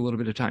workout for a little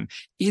bit of time.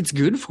 It's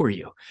good for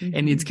you.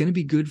 And it's going to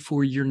be good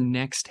for your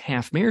next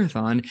half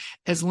marathon,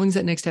 as long as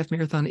that next half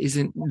marathon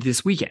isn't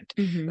this weekend.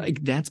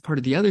 Like that's part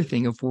of the other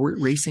thing of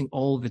racing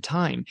all the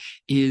time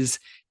is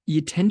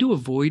you tend to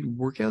avoid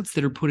workouts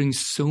that are putting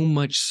so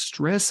much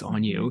stress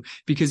on you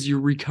because you're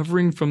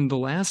recovering from the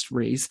last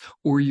race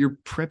or you're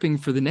prepping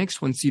for the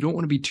next one. So you don't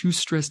want to be too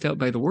stressed out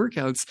by the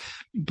workouts,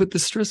 but the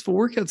stressful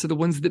workouts are the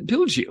ones that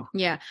build you.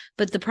 Yeah.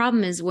 But the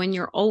problem is when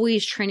you're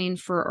always training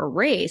for a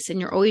race and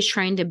you're always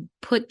trying to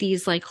put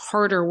these like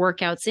harder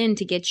workouts in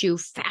to get you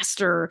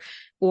faster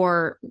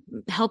or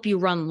help you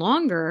run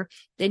longer,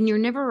 then you're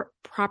never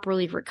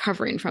properly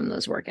recovering from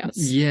those workouts.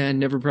 Yeah,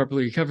 never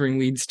properly recovering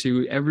leads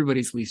to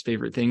everybody's least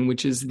favorite thing,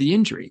 which is the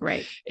injury.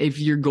 Right. If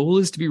your goal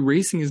is to be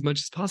racing as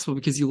much as possible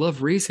because you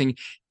love racing,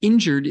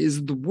 injured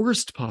is the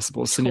worst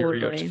possible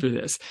scenario for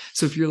this.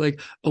 So if you're like,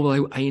 oh,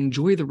 well, I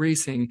enjoy the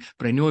racing,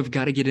 but I know I've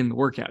got to get in the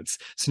workouts.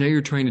 So now you're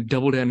trying to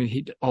double down and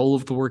hit all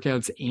of the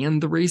workouts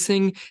and the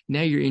racing.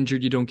 Now you're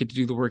injured. You don't get to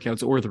do the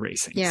workouts or the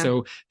racing. Yeah.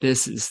 So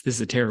this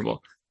is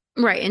terrible.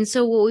 Right. And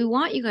so what we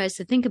want you guys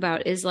to think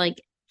about is like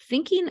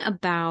thinking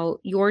about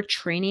your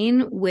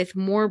training with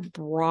more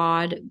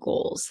broad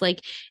goals. Like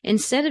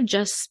instead of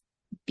just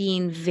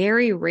being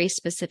very race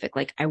specific,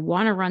 like I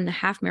want to run the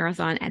half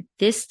marathon at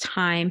this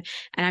time,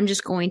 and I'm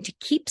just going to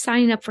keep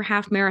signing up for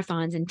half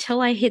marathons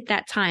until I hit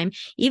that time.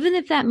 Even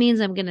if that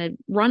means I'm going to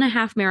run a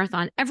half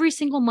marathon every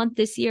single month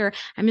this year,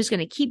 I'm just going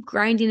to keep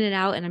grinding it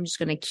out and I'm just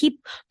going to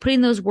keep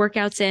putting those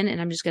workouts in and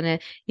I'm just going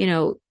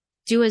to,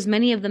 do as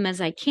many of them as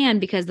I can,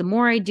 because the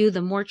more I do,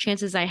 the more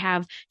chances I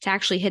have to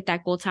actually hit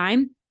that goal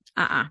time.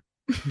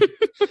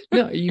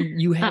 No,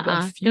 you have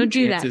a few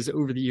chances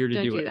over the year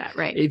to do it. That,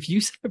 right. If you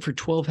sign up for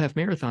 12 half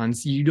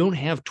marathons, you don't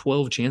have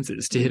 12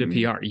 chances to hit a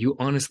PR. You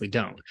honestly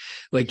don't.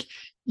 Like,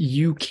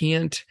 you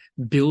can't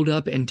build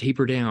up and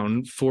taper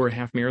down for a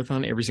half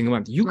marathon every single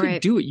month. You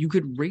could do it. You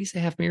could race a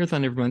half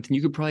marathon every month and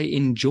you could probably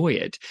enjoy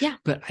it. Yeah.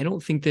 But I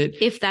don't think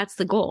that if that's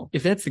the goal,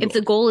 if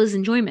the goal is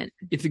enjoyment,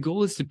 if the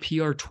goal is to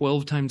PR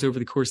 12 times over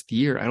the course of the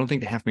year, I don't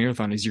think the half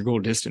marathon is your goal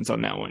distance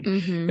on that one.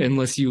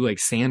 Unless you like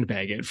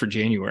sandbag it for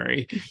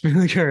January. You're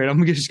like, all right,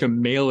 I'm just going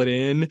to mail it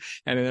in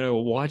and then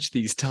I'll watch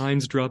these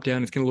times drop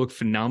down. It's going to look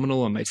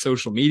phenomenal on my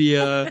social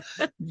media.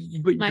 But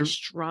my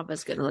Strava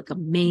is going to look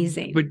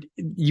amazing. But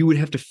you would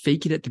have to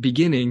fake it at the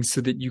beginning so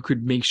that you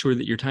could make sure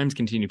that your times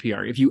continue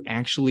PR. If you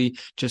actually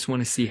just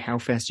want to see how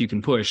fast you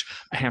can push,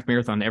 a half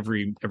marathon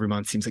every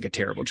month seems like a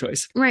terrible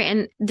choice. Right.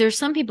 And there's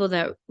some people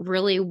that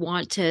really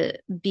want to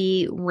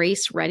be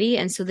race ready.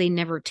 And so they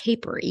never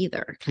taper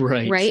either.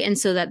 Right. Right. And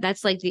so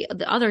that's like the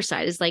other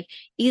side is like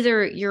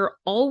either you're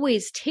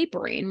always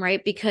tapering,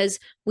 right? Because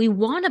we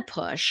want to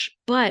push,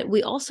 but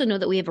we also know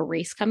that we have a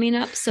race coming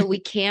up. So we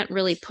can't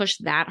really push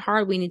that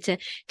hard. We need to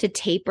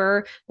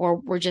taper, or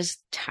we're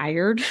just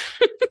tired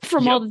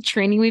from all the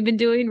training we've been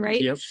doing.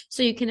 Right. Yep.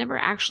 So you can never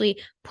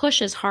actually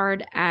push as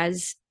hard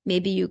as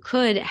maybe you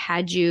could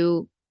had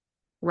you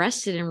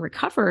rested and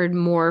recovered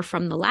more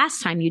from the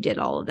last time you did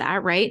all of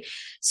that. Right.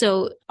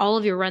 So all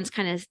of your runs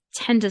kind of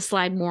tend to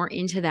slide more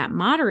into that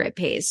moderate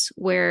pace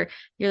where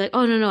you're like,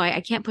 oh, no,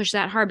 I can't push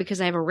that hard because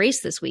I have a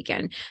race this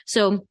weekend.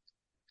 So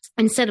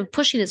instead of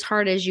pushing as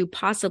hard as you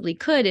possibly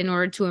could in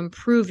order to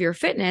improve your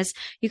fitness,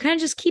 you kind of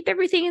just keep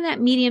everything in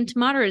that medium to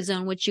moderate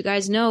zone, which you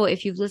guys know,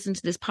 if you've listened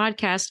to this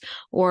podcast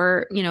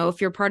or, if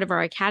you're part of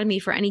our academy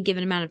for any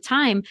given amount of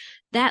time,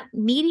 that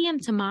medium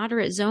to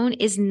moderate zone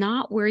is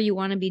not where you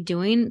want to be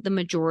doing the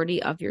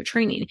majority of your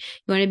training. You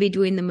want to be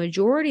doing the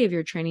majority of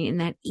your training in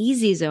that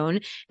easy zone,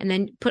 and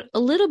then put a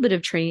little bit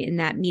of training in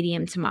that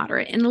medium to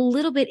moderate and a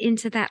little bit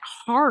into that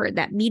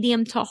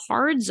medium to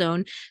hard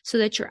zone, so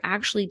that you're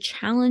actually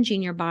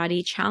challenging your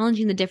body,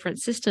 challenging the different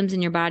systems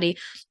in your body,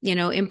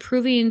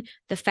 improving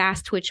the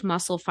fast twitch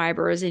muscle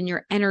fibers and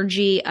your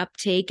energy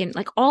uptake, and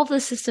like all the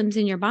systems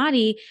in your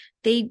body,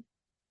 they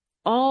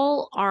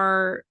all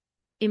are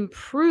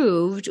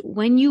improved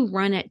when you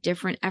run at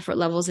different effort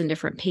levels and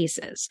different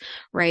paces,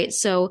 right?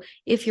 So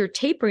if you're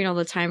tapering all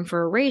the time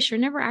for a race, you're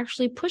never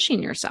actually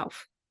pushing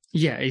yourself.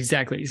 Yeah,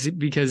 exactly.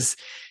 Because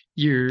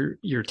you're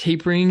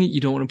tapering,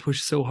 you don't want to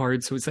push so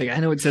hard. So it's like, I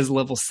know it says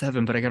level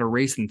 7, but I got a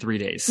race in 3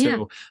 days.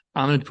 So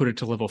I'm going to put it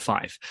to level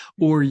 5.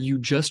 Or you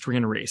just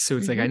ran a race. So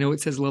it's like, I know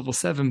it says level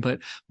 7, but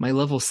my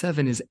level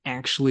 7 is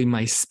actually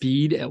my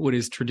speed at what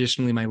is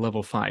traditionally my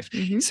level 5.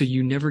 So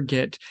you never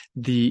get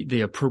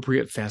the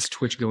appropriate fast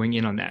twitch going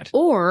in on that.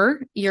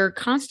 Or you're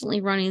constantly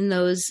running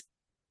those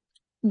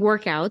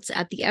workouts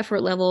at the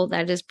effort level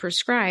that is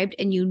prescribed,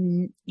 and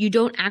you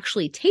don't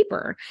actually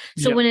taper.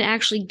 So when it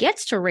actually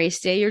gets to race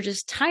day, you're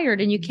just tired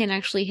and you can't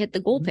actually hit the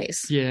goal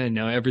pace. Yeah,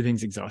 no,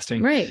 everything's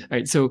exhausting. Right. All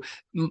right. So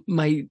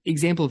my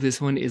example of this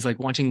one is like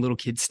watching little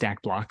kids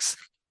stack blocks.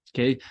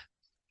 Okay.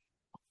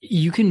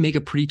 You can make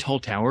a pretty tall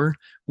tower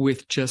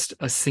with just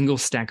a single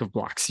stack of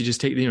blocks. You just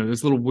take,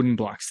 those little wooden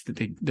blocks that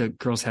the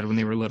girls had when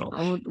they were little.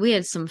 Oh, we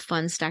had some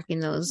fun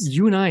stacking those.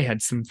 You and I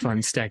had some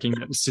fun stacking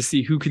those to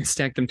see who could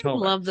stack them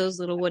taller. I love those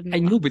little wooden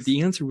blocks. I know, but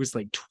the answer was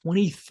like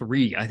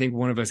 23. I think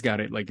one of us got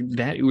it like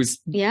that. It was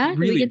really Did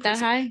we get impressive.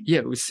 That high? Yeah,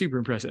 it was super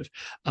impressive.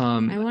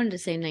 I wanted to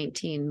say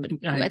 19, but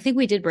I think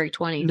we did break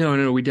 20.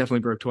 No, we definitely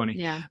broke 20.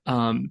 Yeah.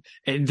 And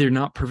they're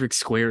not perfect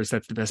squares.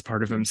 That's the best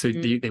part of them. So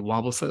they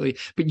wobble slightly,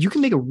 but you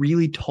can make a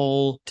really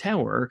tall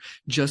tower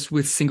just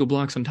with single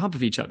blocks on top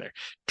of each other.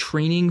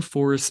 Training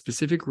for a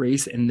specific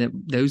race and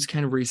those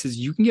kind of races,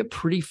 you can get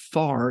pretty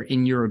far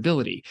in your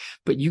ability,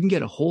 but you can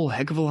get a whole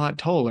heck of a lot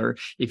taller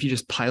if you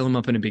just pile them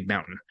up in a big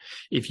mountain.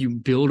 If you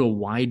build a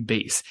wide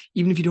base,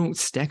 even if you don't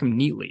stack them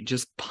neatly,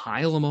 just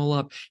pile them all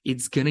up,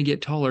 it's going to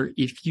get taller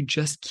if you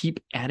just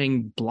keep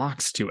adding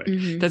blocks to it.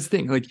 Mm-hmm. That's the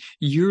thing. Like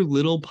your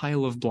little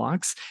pile of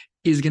blocks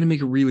is going to make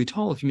it really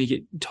tall if you make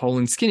it tall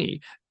and skinny.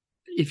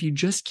 If you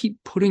just keep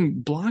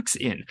putting blocks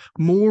in,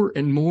 more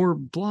and more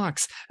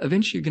blocks,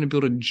 eventually you're going to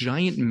build a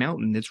giant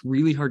mountain that's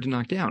really hard to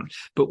knock down.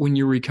 But when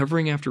you're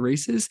recovering after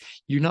races,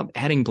 you're not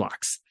adding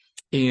blocks.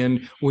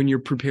 And when you're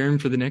preparing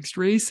for the next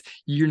race,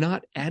 you're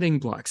not adding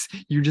blocks.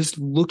 You're just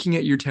looking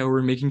at your tower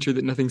and making sure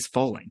that nothing's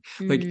falling.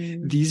 Like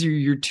these are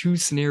your two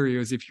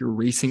scenarios if you're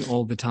racing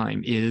all the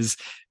time is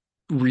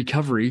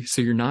recovery.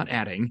 So you're not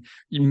adding.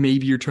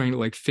 Maybe you're trying to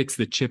like fix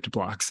the chipped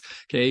blocks.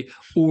 Okay.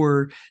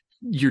 Or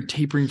you're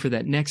tapering for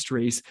that next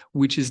race,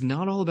 which is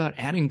not all about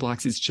adding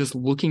blocks. It's just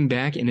looking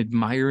back and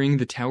admiring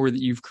the tower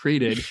that you've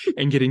created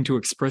and getting to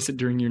express it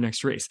during your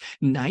next race.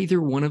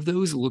 Neither one of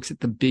those looks at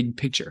the big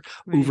picture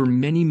over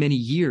many, many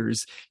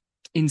years.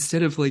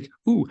 Instead of like,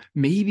 ooh,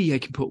 maybe I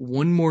can put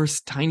one more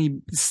tiny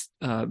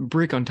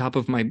brick on top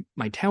of my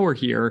tower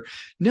here.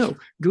 No,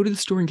 go to the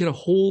store and get a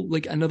whole,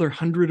 like another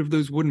 100 of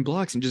those wooden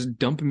blocks and just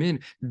dump them in,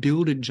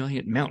 build a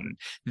giant mountain.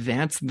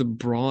 That's the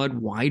broad,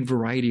 wide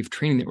variety of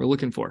training that we're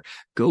looking for.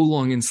 Go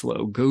long and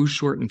slow, go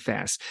short and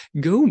fast,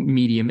 go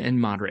medium and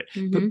moderate,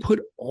 but put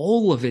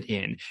all of it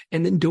in.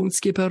 And then don't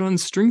skip out on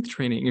strength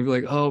training. You're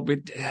like, oh, but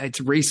it's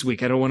race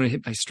week. I don't want to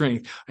hit my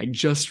strength. I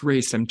just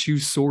raced. I'm too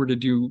sore to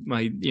do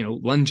my,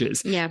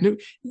 lunges. Yeah. No,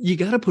 you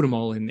got to put them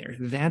all in there.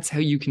 That's how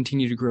you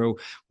continue to grow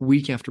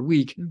week after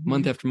week,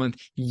 month after month,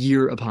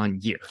 year upon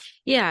year.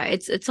 Yeah,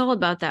 it's all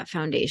about that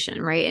foundation,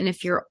 right? And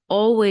if you're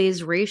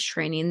always race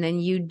training,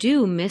 then you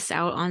do miss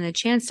out on the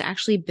chance to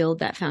actually build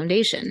that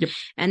foundation. Yep.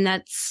 And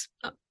that's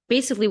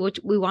basically what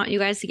we want you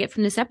guys to get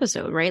from this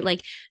episode, right?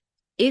 Like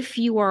if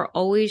you are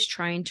always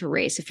trying to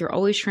race, if you're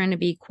always trying to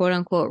be quote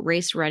unquote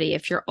race ready,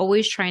 if you're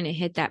always trying to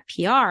hit that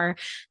PR,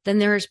 then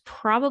there's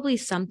probably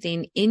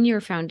something in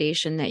your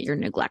foundation that you're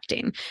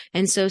neglecting.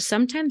 And so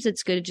sometimes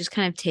it's good to just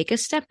kind of take a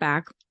step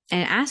back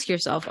and ask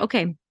yourself,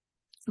 okay,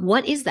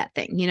 what is that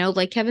thing?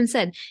 Like Kevin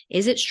said,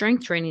 is it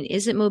strength training?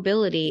 Is it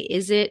mobility?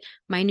 Is it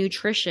my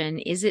nutrition?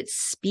 Is it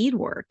speed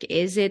work?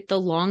 Is it the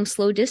long,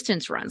 slow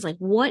distance runs? Like,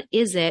 what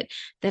is it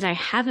that I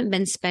haven't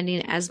been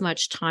spending as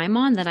much time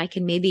on that I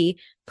can maybe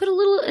put a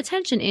little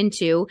attention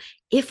into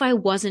if I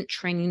wasn't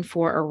training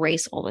for a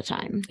race all the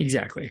time?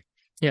 Exactly.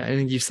 Yeah, I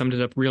think you summed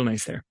it up real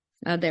nice there.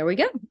 There we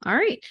go. All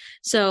right.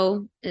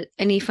 So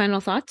any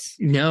final thoughts?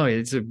 No,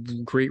 it's a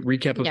great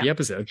recap of the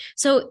episode.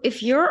 So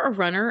if you're a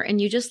runner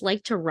and you just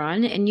like to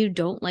run and you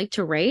don't like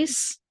to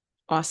race,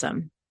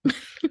 awesome.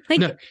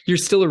 No, you're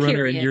still a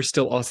runner and you're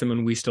still awesome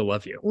and we still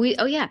love you.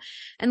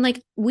 And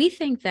like, we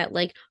think that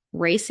like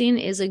racing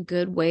is a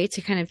good way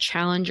to kind of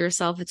challenge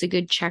yourself. It's a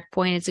good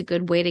checkpoint. It's a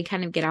good way to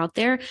kind of get out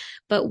there.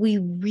 But we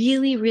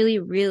really, really,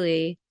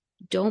 really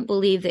don't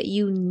believe that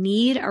you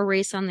need a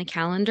race on the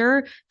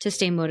calendar to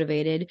stay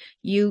motivated.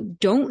 You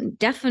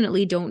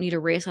definitely don't need a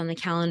race on the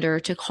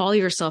calendar to call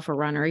yourself a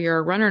runner. You're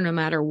a runner no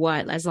matter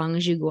what, as long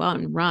as you go out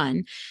and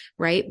run,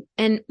 right?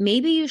 And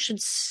maybe you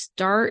should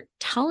start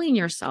telling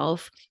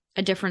yourself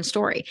a different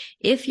story.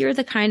 If you're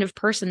the kind of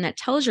person that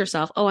tells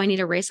yourself, oh, I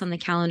need a race on the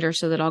calendar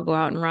so that I'll go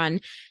out and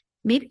run,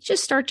 maybe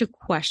just start to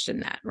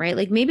question that, right?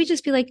 Like maybe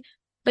just be like,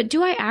 but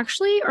do I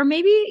actually, or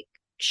maybe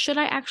should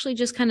I actually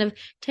just kind of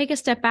take a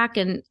step back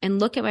and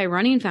look at my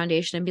running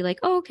foundation and be like,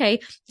 oh, okay,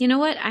 you know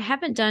what? I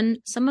haven't done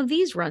some of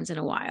these runs in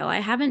a while.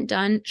 I haven't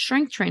done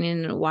strength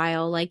training in a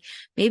while. Like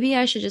maybe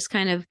I should just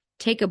kind of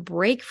take a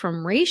break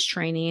from race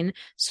training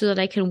so that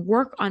I can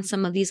work on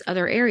some of these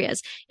other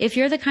areas. If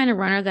you're the kind of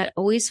runner that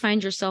always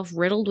finds yourself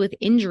riddled with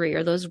injury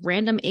or those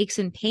random aches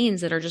and pains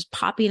that are just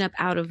popping up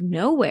out of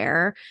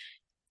nowhere,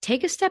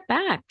 take a step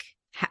back.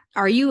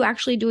 Are you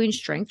actually doing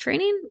strength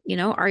training?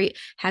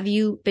 Have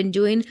you been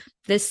doing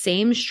the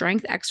same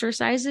strength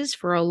exercises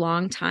for a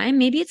long time?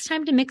 Maybe it's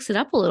time to mix it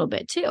up a little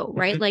bit too,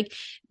 right? Like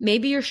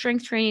maybe your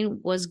strength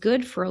training was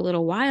good for a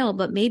little while,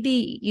 but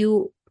maybe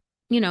your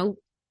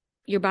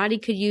body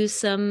could use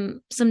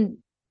some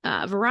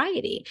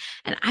variety.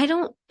 And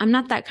I'm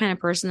not that kind of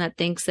person that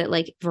thinks that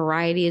like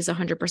variety is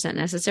 100%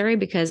 necessary,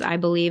 because I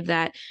believe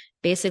that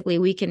basically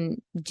we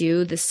can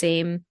do the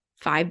same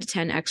 5 to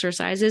 10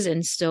 exercises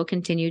and still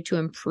continue to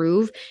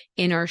improve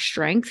in our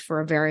strength for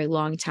a very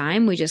long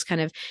time. We just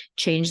kind of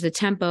change the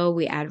tempo,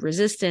 we add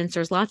resistance.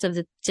 There's lots of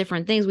the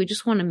different things. We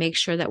just want to make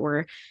sure that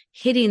we're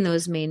hitting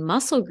those main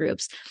muscle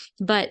groups.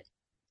 But,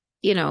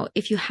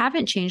 if you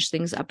haven't changed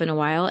things up in a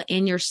while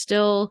and you're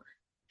still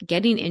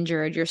getting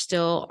injured, you're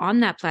still on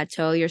that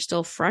plateau, you're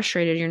still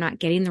frustrated, you're not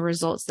getting the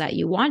results that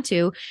you want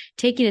to,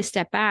 taking a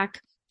step back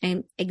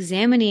and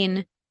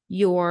examining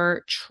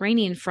your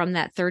training from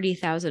that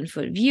 30,000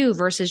 foot view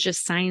versus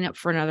just signing up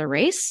for another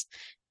race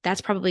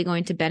that's probably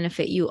going to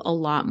benefit you a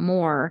lot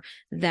more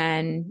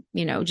than,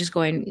 just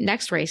going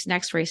next race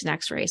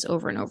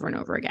over and over and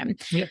over again.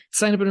 Yeah.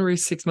 Sign up in a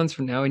race 6 months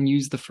from now and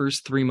use the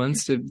first 3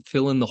 months to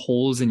fill in the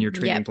holes in your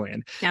training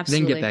plan.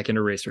 Absolutely. Then get back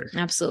into race.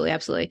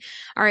 Absolutely.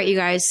 All right, you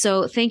guys.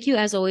 So thank you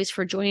as always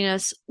for joining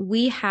us.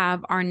 We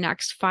have our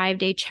next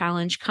 5-day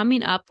challenge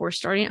coming up. We're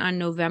starting on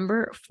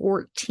November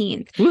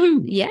 14th.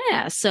 Woohoo!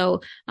 Yeah.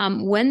 So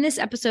when this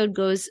episode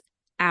goes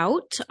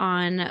out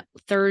on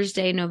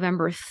Thursday,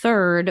 November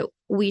 3rd,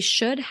 we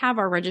should have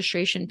our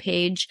registration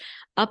page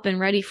up and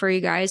ready for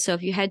you guys. So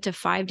if you head to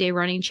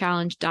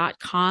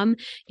 5dayrunningchallenge.com,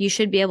 you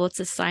should be able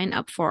to sign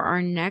up for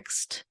our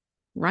next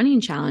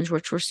running challenge,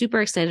 which we're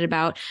super excited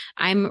about.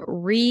 I'm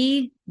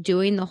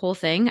redoing the whole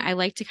thing. I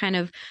like to kind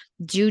of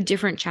do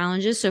different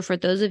challenges. So for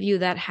those of you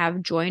that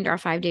have joined our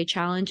 5-day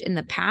challenge in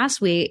the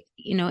past, we,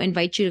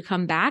 invite you to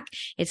come back.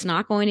 It's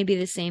not going to be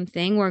the same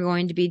thing. We're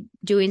going to be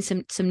doing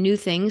some new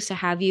things to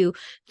have you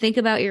think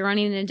about your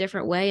running in a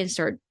different way and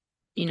start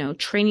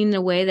training in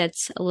a way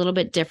that's a little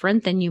bit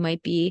different than you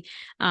might be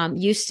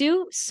used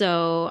to.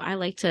 So I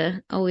like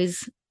to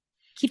always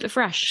keep it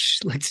fresh.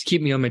 Likes to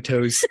keep me on my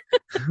toes.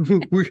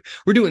 We're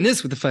doing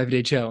this with the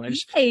 5-day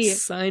challenge. Hey.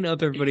 Sign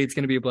up, everybody. It's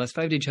going to be a blast.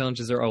 5-day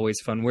challenges are always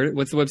fun.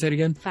 What's the website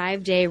again?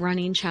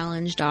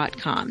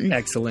 5dayrunningchallenge.com.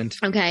 Excellent.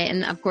 Okay.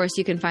 And of course,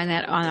 you can find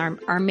that on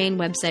our main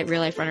website,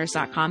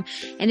 realliferunners.com.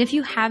 And if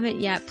you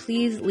haven't yet,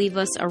 please leave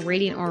us a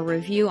rating or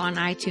review on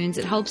iTunes.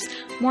 It helps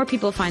more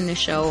people find the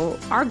show.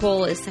 Our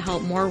goal is to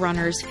help more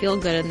runners feel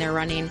good in their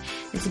running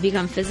and to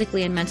become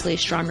physically and mentally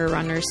stronger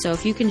runners. So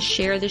if you can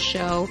share the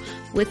show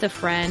with a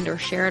friend or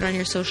share it on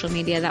your social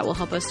media, that will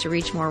help us to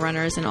reach more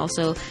runners, and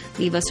also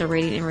leave us a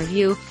rating and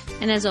review.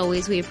 And as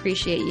always, we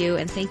appreciate you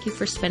and thank you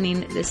for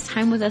spending this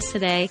time with us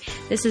today.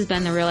 This has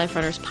been the Real Life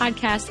Runners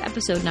podcast,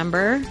 episode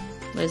number,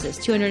 what is this,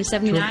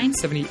 279?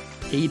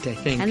 278, I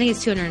think. I think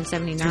it's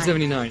 279.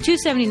 279.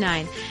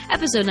 279.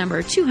 Episode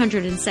number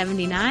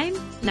 279.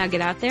 Now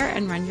get out there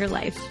and run your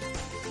life.